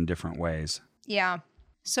nauseum in different ways. Yeah.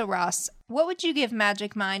 So Ross, what would you give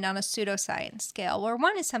Magic Mind on a pseudoscience scale? Where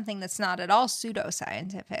 1 is something that's not at all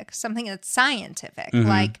pseudoscientific, something that's scientific,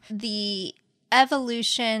 like the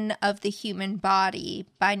evolution of the human body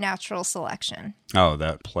by natural selection. Oh,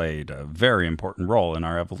 that played a very important role in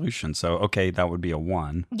our evolution. So, okay, that would be a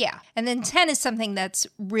 1. Yeah. And then 10 is something that's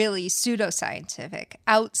really pseudoscientific,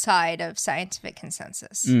 outside of scientific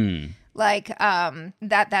consensus. Like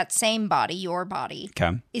that same body, your body,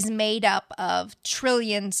 is made up of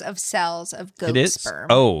trillions of cells of goat sperm.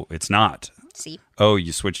 Oh, it's not. See? Oh,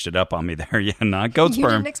 you switched it up on me there. Yeah, not goat sperm. You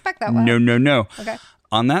didn't expect that one. No. Okay.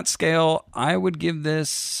 On that scale, I would give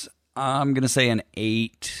this, I'm going to say an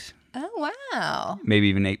 8. Oh, wow. Maybe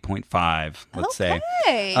even 8.5, let's say.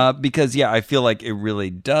 Because, yeah, I feel like it really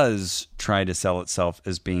does try to sell itself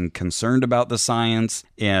as being concerned about the science.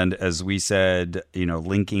 And as we said, you know,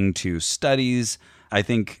 linking to studies, I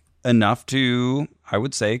think enough to, I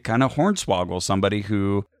would say, kind of hornswoggle somebody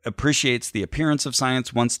who appreciates the appearance of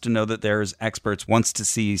science, wants to know that there's experts, wants to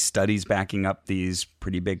see studies backing up these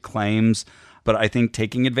pretty big claims. But I think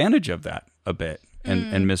taking advantage of that a bit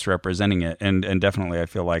and misrepresenting it. And definitely I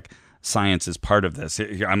feel like science is part of this.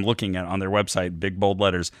 I'm looking at on their website, big bold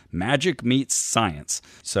letters, magic meets science.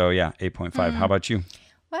 So yeah, 8.5. How about you?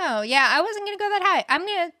 Wow. Yeah, I wasn't going to go that high.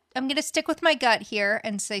 I'm going to stick with my gut here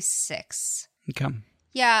and say 6. Okay.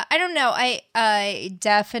 Yeah, I don't know. I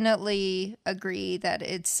definitely agree that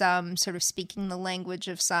it's sort of speaking the language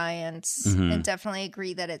of science, and definitely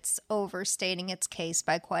agree that it's overstating its case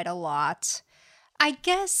by quite a lot. I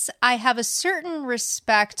guess I have a certain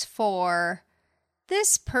respect for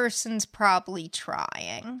this person's probably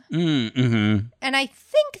trying. Mm-hmm. And I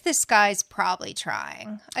think this guy's probably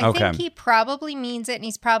trying. I think he probably means it, and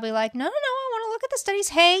he's probably like, no, I want to look at the studies.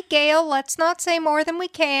 Hey, Gail, let's not say more than we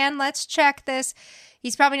can. Let's check this.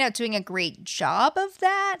 He's probably not doing a great job of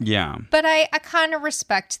that. Yeah. But I kind of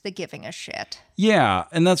respect the giving a shit. Yeah,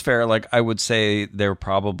 and that's fair. Like, I would say they're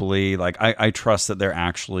probably, like, I trust that they're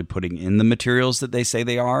actually putting in the materials that they say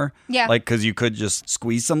they are. Yeah. Like, because you could just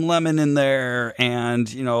squeeze some lemon in there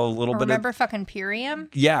and, you know, a little bit Remember of... fucking Purium?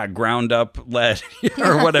 Yeah, ground up lead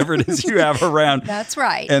or whatever it is you have around. That's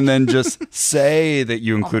right. And then just say that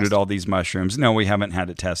you included all these mushrooms. No, we haven't had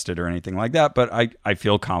it tested or anything like that, but I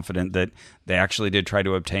feel confident that they actually did try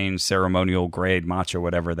to obtain ceremonial grade matcha,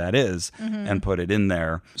 whatever that is, and put it in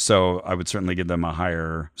there. So I would certainly give them a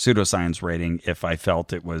higher pseudoscience rating if I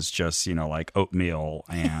felt it was just, you know, like oatmeal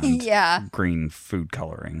and green food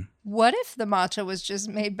coloring. What if the matcha was just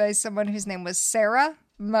made by someone whose name was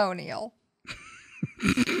ceremonial?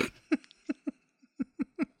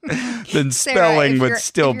 Then spelling would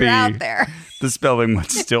still be out there. The spelling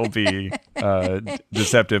would still be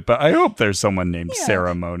deceptive, but I hope there's someone named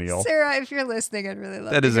Ceremonial. Sarah, if you're listening, I'd really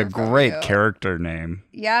love that to is a hear from great you. character name.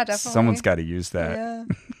 Yeah, definitely. Someone's got to use that. Yeah.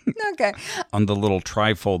 Okay. On the little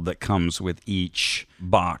trifold that comes with each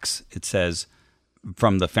box, it says,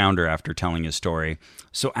 from the founder after telling his story.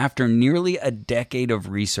 So after nearly a decade of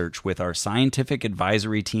research with our scientific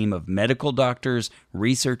advisory team of medical doctors,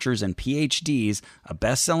 researchers, and PhDs, a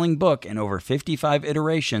best-selling book, and over 55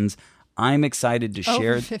 iterations, I'm excited to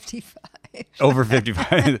share... Over 55. Over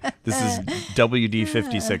 55. This is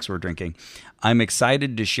WD-56 we're drinking. I'm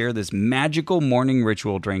excited to share this magical morning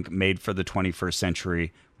ritual drink made for the 21st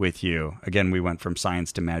century with you. Again, we went from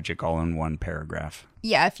science to magic all in one paragraph.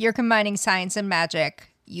 Yeah, if you're combining science and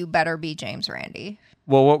magic, you better be James Randi.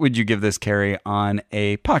 Well, what would you give this, Carrie, on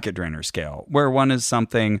a pocket drainer scale? Where one is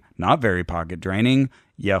something not very pocket draining,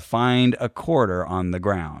 you find a quarter on the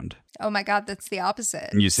ground. Oh my God, that's the opposite.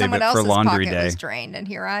 And you save Someone it for else's laundry pocket day. Was drained, and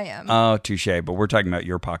here I am. Oh, touche. But we're talking about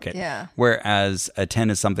your pocket. Yeah. Whereas a 10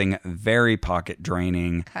 is something very pocket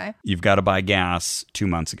draining. Okay. You've got to buy gas 2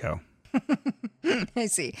 months ago. I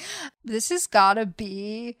see. This has got to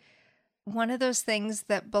be one of those things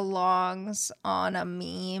that belongs on a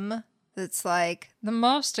meme that's like, the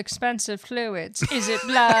most expensive fluids. Is it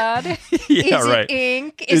blood? Yeah, Is right. it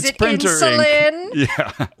ink? Is It's it printer insulin? ink.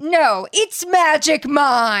 Yeah. No, it's Magic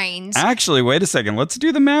Mind. Actually, wait a second. Let's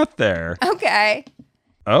do the math there. Okay.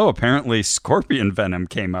 Oh, apparently scorpion venom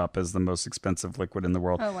came up as the most expensive liquid in the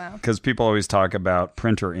world. Oh, wow. Because people always talk about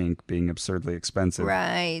printer ink being absurdly expensive.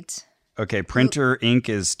 Right. Okay, printer ink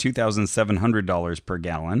is $2,700 per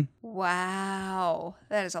gallon. Wow.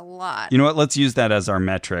 That is a lot. You know what? Let's use that as our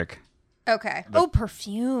metric. Okay. Oh,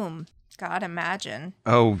 perfume. God, imagine.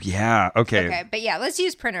 Oh, yeah. Okay. Okay, but yeah, let's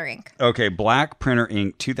use printer ink. Okay, black printer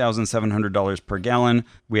ink, $2,700 per gallon.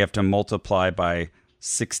 We have to multiply by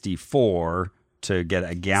 64 to get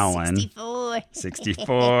a gallon. 64.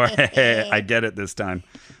 64. I get it this time.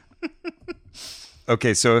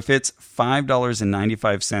 Okay, so if it's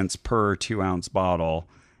 $5.95 per 2-ounce bottle,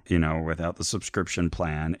 you know, without the subscription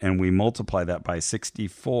plan, and we multiply that by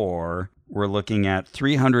 64, we're looking at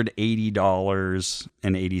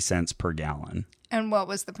 $380.80 per gallon. And what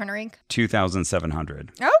was the printer ink?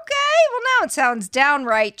 $2,700. Okay, well now it sounds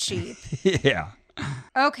downright cheap. Yeah.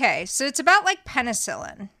 Okay, so it's about like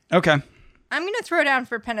penicillin. Okay. I'm going to throw down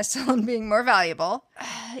for penicillin being more valuable.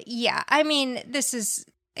 Yeah, I mean, this is,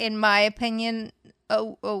 in my opinion,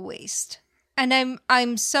 a waste. And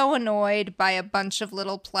I'm so annoyed by a bunch of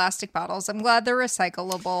little plastic bottles. I'm glad they're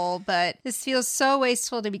recyclable, but this feels so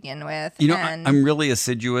wasteful to begin with. You know, and I'm really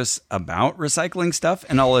assiduous about recycling stuff,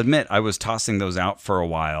 and I'll admit I was tossing those out for a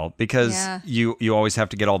while because you always have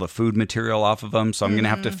to get all the food material off of them. So I'm going to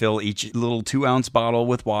have to fill each little 2-ounce bottle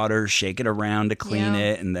with water, shake it around to clean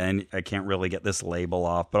it, and then I can't really get this label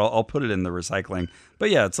off. But I'll put it in the recycling.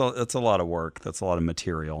 But yeah, it's a lot of work. That's a lot of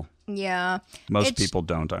material. Yeah. Most people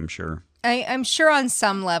don't, I'm sure. I'm sure on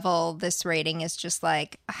some level this rating is just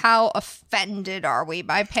like, how offended are we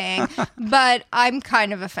by paying? But I'm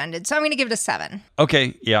kind of offended. So I'm going to give it a 7.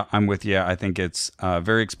 Okay. Yeah, I'm with you. I think it's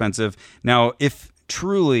very expensive. Now, if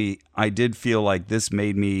truly I did feel like this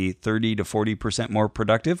made me 30 to 40% more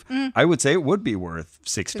productive, I would say it would be worth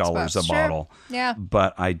 $6 a bottle. Yeah.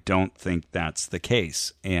 But I don't think that's the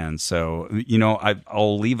case. And so, you know,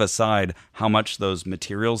 I'll leave aside how much those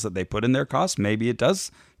materials that they put in there cost. Maybe it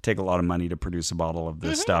does take a lot of money to produce a bottle of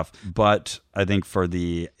this stuff. But I think for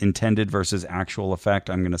the intended versus actual effect,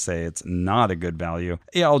 I'm going to say it's not a good value.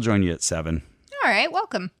 Yeah, I'll join you at 7. All right,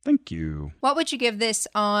 welcome. Thank you. What would you give this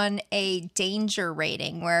on a danger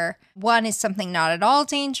rating, where 1 is something not at all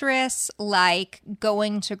dangerous, like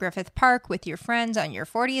going to Griffith Park with your friends on your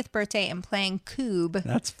 40th birthday and playing Coob?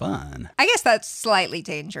 That's fun. I guess that's slightly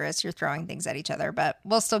dangerous. You're throwing things at each other, but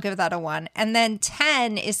we'll still give that a 1. And then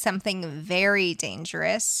 10 is something very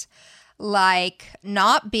dangerous, like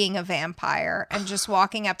not being a vampire and just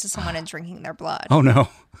walking up to someone and drinking their blood. Oh, no.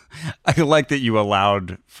 I like that you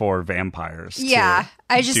allowed for vampires. Yeah,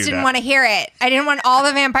 I just didn't want to hear it. I didn't want all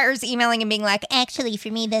the vampires emailing and being like, Actually, for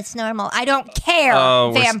me, that's normal. I don't care,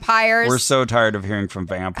 vampires. We're so tired of hearing from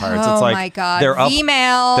vampires. Oh, it's like my God. They're up,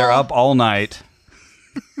 Email. They're up all night.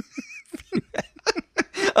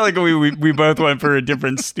 I like we both went for a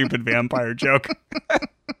different stupid vampire joke.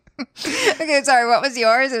 Okay, sorry, what was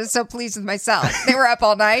yours? I was so pleased with myself. They were up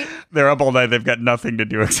all night. They're up all night. They've got nothing to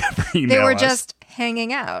do except for email They were us. just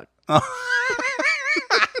hanging out.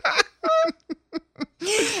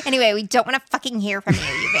 Anyway, we don't want to fucking hear from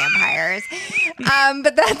you vampires.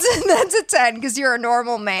 But that's a 10 because you're a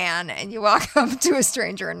normal man and you walk up to a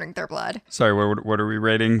stranger and drink their blood. Sorry, what are we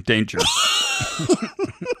rating? Danger.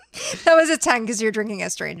 That was a 10 because you're drinking a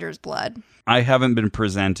stranger's blood. I haven't been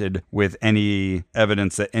presented with any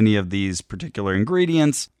evidence that any of these particular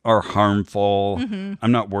ingredients are harmful. Mm-hmm.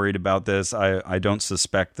 I'm not worried about this. I don't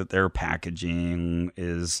suspect that their packaging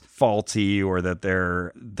is faulty or that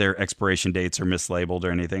their expiration dates are mislabeled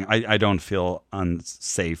or anything. I don't feel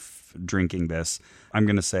unsafe drinking this. I'm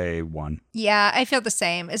going to say 1. Yeah, I feel the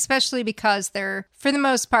same, especially because they're, for the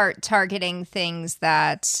most part, targeting things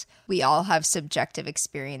that we all have subjective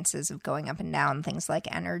experiences of going up and down, things like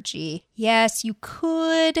energy. Yes, you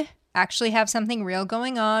could actually have something real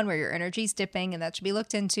going on where your energy's dipping, and that should be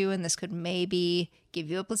looked into, and this could maybe give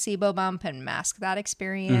you a placebo bump and mask that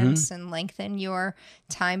experience and lengthen your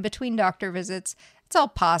time between doctor visits. It's all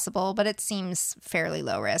possible, but it seems fairly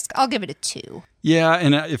low risk. I'll give it a 2. Yeah,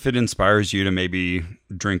 and if it inspires you to maybe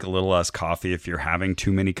drink a little less coffee if you're having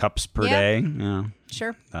too many cups per day, yeah,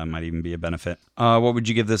 sure, that might even be a benefit. What would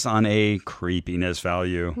you give this on a creepiness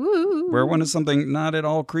value? Ooh. Where 1 is something not at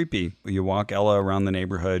all creepy. You walk Ella around the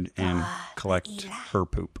neighborhood and collect her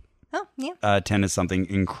poop. Oh, yeah. 10 is something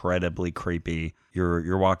incredibly creepy.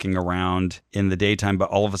 You're walking around in the daytime, but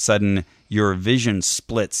all of a sudden your vision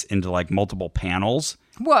splits into like multiple panels.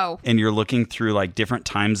 Whoa. And you're looking through like different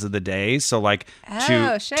times of the day. So like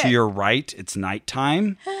to your right, it's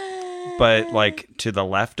nighttime. But like to the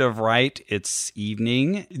left of right, it's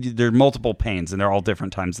evening. There are multiple panes and they're all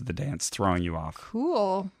different times of the day. And it's throwing you off.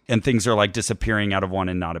 Cool. And things are like disappearing out of one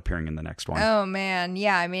and not appearing in the next one. Oh, man.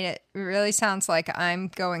 Yeah, I mean, it really sounds like I'm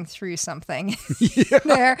going through something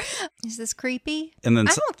there. Is this creepy? And then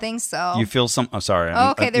I don't think so. You feel some... Oh, sorry.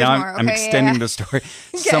 Okay, there's more. I'm extending the story.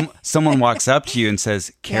 Okay. Someone walks up to you and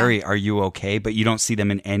says, Carrie, are you okay? But you don't see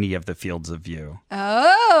them in any of the fields of view.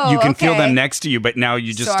 Oh, you can feel them next to you, but now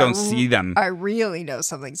you just don't see them. I really know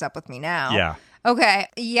something's up with me now. Yeah. Okay.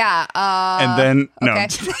 Yeah. And then, no. Okay.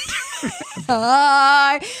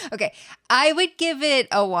 Okay. I would give it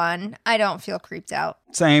a 1. I don't feel creeped out.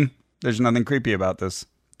 Same. There's nothing creepy about this.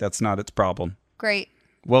 That's not its problem. Great.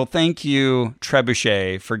 Well, thank you,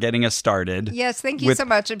 Trebuchet, for getting us started. Yes, thank you so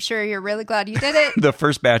much. I'm sure you're really glad you did it. The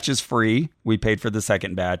first batch is free. We paid for the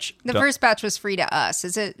second batch. The first batch was free to us.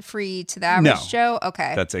 Is it free to the average Joe?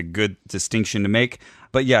 Okay. That's a good distinction to make.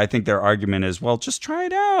 But yeah, I think their argument is, well, just try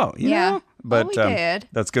it out. You know? But we did.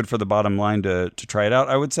 That's good for the bottom line to try it out.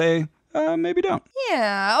 I would say maybe don't.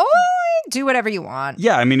 Yeah. Oh, do whatever you want.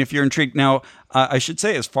 Yeah, I mean, if you're intrigued. Now, I should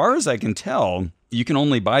say, as far as I can tell, you can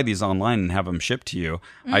only buy these online and have them shipped to you.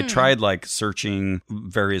 I tried like searching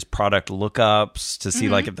various product lookups to see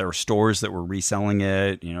like if there were stores that were reselling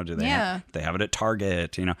it. You know, do they have it at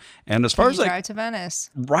Target? You know, and as far as like drive to Venice,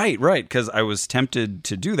 right, because I was tempted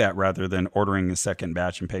to do that rather than ordering a second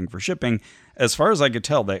batch and paying for shipping. As far as I could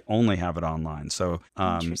tell, they only have it online. So,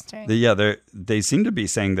 interesting. They seem to be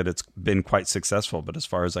saying that it's been quite successful, but as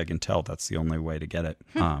far as I can tell, that's the only way to get it.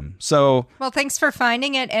 Well, thanks for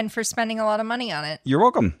finding it and for spending a lot of money on it. You're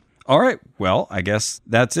welcome. All right. Well, I guess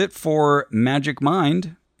that's it for Magic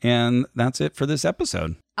Mind, and that's it for this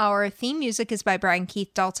episode. Our theme music is by Brian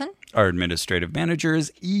Keith Dalton. Our administrative manager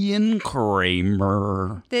is Ian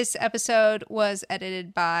Kramer. This episode was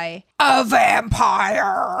edited by a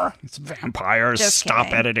vampire. It's vampires. Just Stop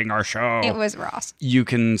kidding. editing our show. It was Ross. You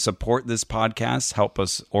can support this podcast, help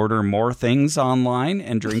us order more things online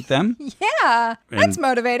and drink them. Yeah, that's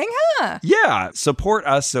motivating, huh? Yeah, support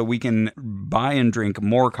us so we can buy and drink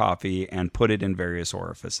more coffee and put it in various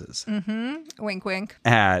orifices. Wink, wink.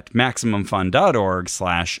 At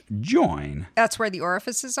MaximumFun.org/join. That's where the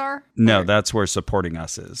orifices are? No, that's where supporting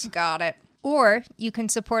us is. Got it. Or you can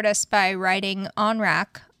support us by writing on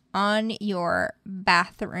rack on your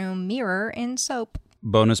bathroom mirror in soap.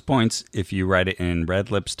 Bonus points if you write it in red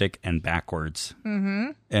lipstick and backwards. Mm-hmm.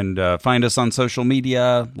 And find us on social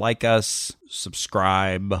media, like us,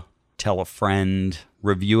 subscribe, tell a friend,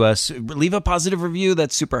 review us, leave a positive review.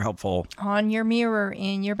 That's super helpful. On your mirror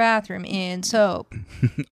in your bathroom in soap.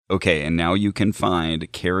 Okay, and now you can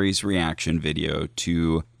find Carrie's reaction video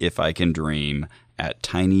to If I Can Dream at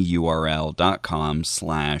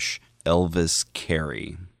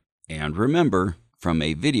tinyurl.com/ElvisCarrie. And remember, from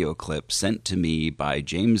a video clip sent to me by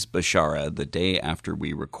James Bashara the day after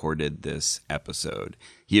we recorded this episode.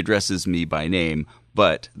 He addresses me by name,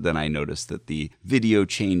 but then I noticed that the video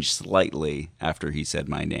changed slightly after he said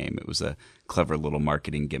my name. It was a clever little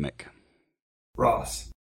marketing gimmick.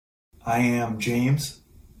 Ross, I am James,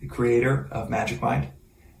 the creator of Magic Mind,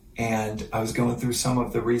 and I was going through some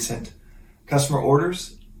of the recent customer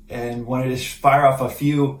orders and wanted to fire off a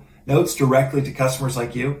few notes directly to customers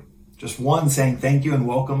like you. Just one saying thank you and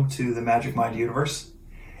welcome to the Magic Mind universe.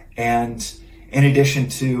 And in addition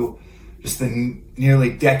to just the nearly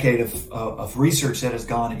decade of research that has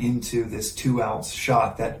gone into this 2-ounce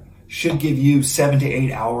shot that should give you 7 to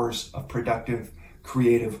 8 hours of productive,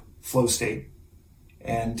 creative flow state.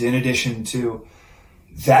 And in addition to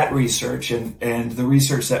that research and the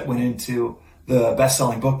research that went into the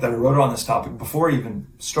best-selling book that I wrote on this topic before even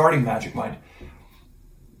starting Magic Mind,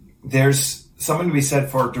 there's something to be said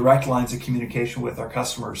for direct lines of communication with our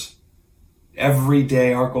customers. Every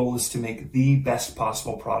day, our goal is to make the best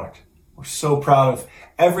possible product. We're so proud of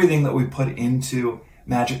everything that we put into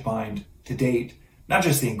Magic Mind to date. Not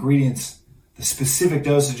just the ingredients, the specific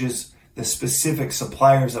dosages, the specific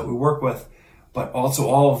suppliers that we work with, but also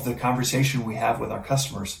all of the conversation we have with our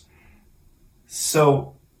customers.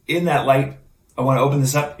 So in that light, I want to open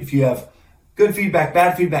this up. If you have good feedback,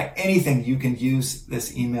 bad feedback, anything, you can use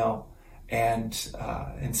this email and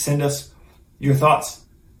send us your thoughts.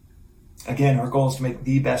 Again, our goal is to make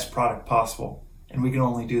the best product possible, and we can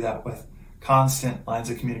only do that with constant lines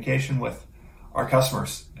of communication with our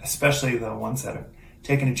customers, especially the ones that have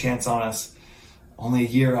taken a chance on us only a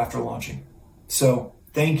year after launching. So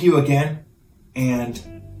thank you again, and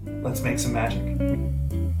let's make some magic.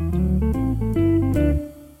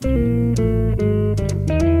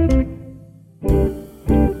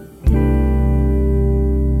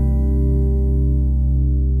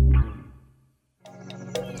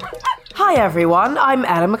 Hi everyone, I'm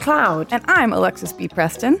Ella McLeod. And I'm Alexis B.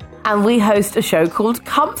 Preston. And we host a show called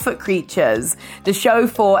Comfort Creatures, the show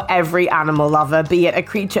for every animal lover, be it a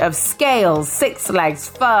creature of scales, 6 legs,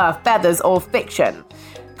 fur, feathers, or fiction.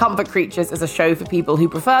 Comfort Creatures is a show for people who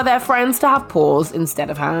prefer their friends to have paws instead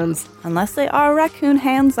of hands. Unless they are raccoon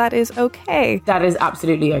hands, that is okay. That is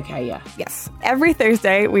absolutely okay, yeah. Yes. Every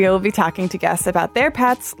Thursday, we will be talking to guests about their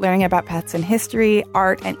pets, learning about pets in history,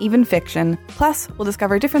 art, and even fiction. Plus, we'll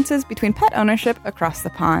discover differences between pet ownership across the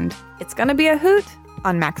pond. It's going to be a hoot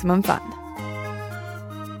on Maximum Fun.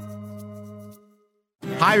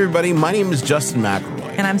 Hi, everybody. My name is Justin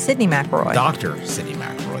McElroy. And I'm Sydney McElroy. Dr. Sydney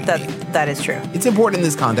McElroy. That is true. It's important in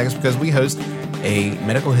this context because we host a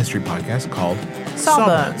medical history podcast called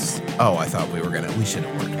Sawbones. Oh, I thought we should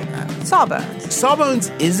have worked on that. Sawbones. Sawbones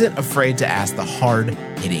isn't afraid to ask the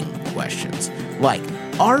hard-hitting questions. Like,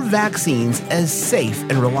 are vaccines as safe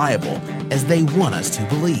and reliable as they want us to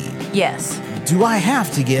believe? Yes. Do I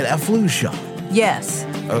have to get a flu shot? Yes.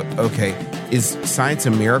 Okay. Is science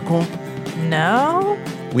a miracle? No.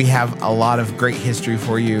 We have a lot of great history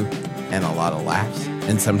for you and a lot of laughs.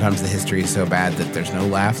 And sometimes the history is so bad that there's no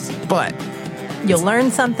laughs. But you'll learn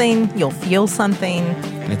something. You'll feel something.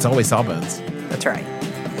 And it's always Sawbones. That's right.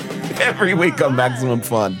 Every week on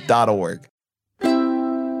MaximumFun.org.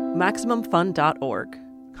 MaximumFun.org.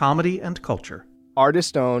 Comedy and culture.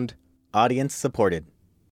 Artist owned. Audience supported.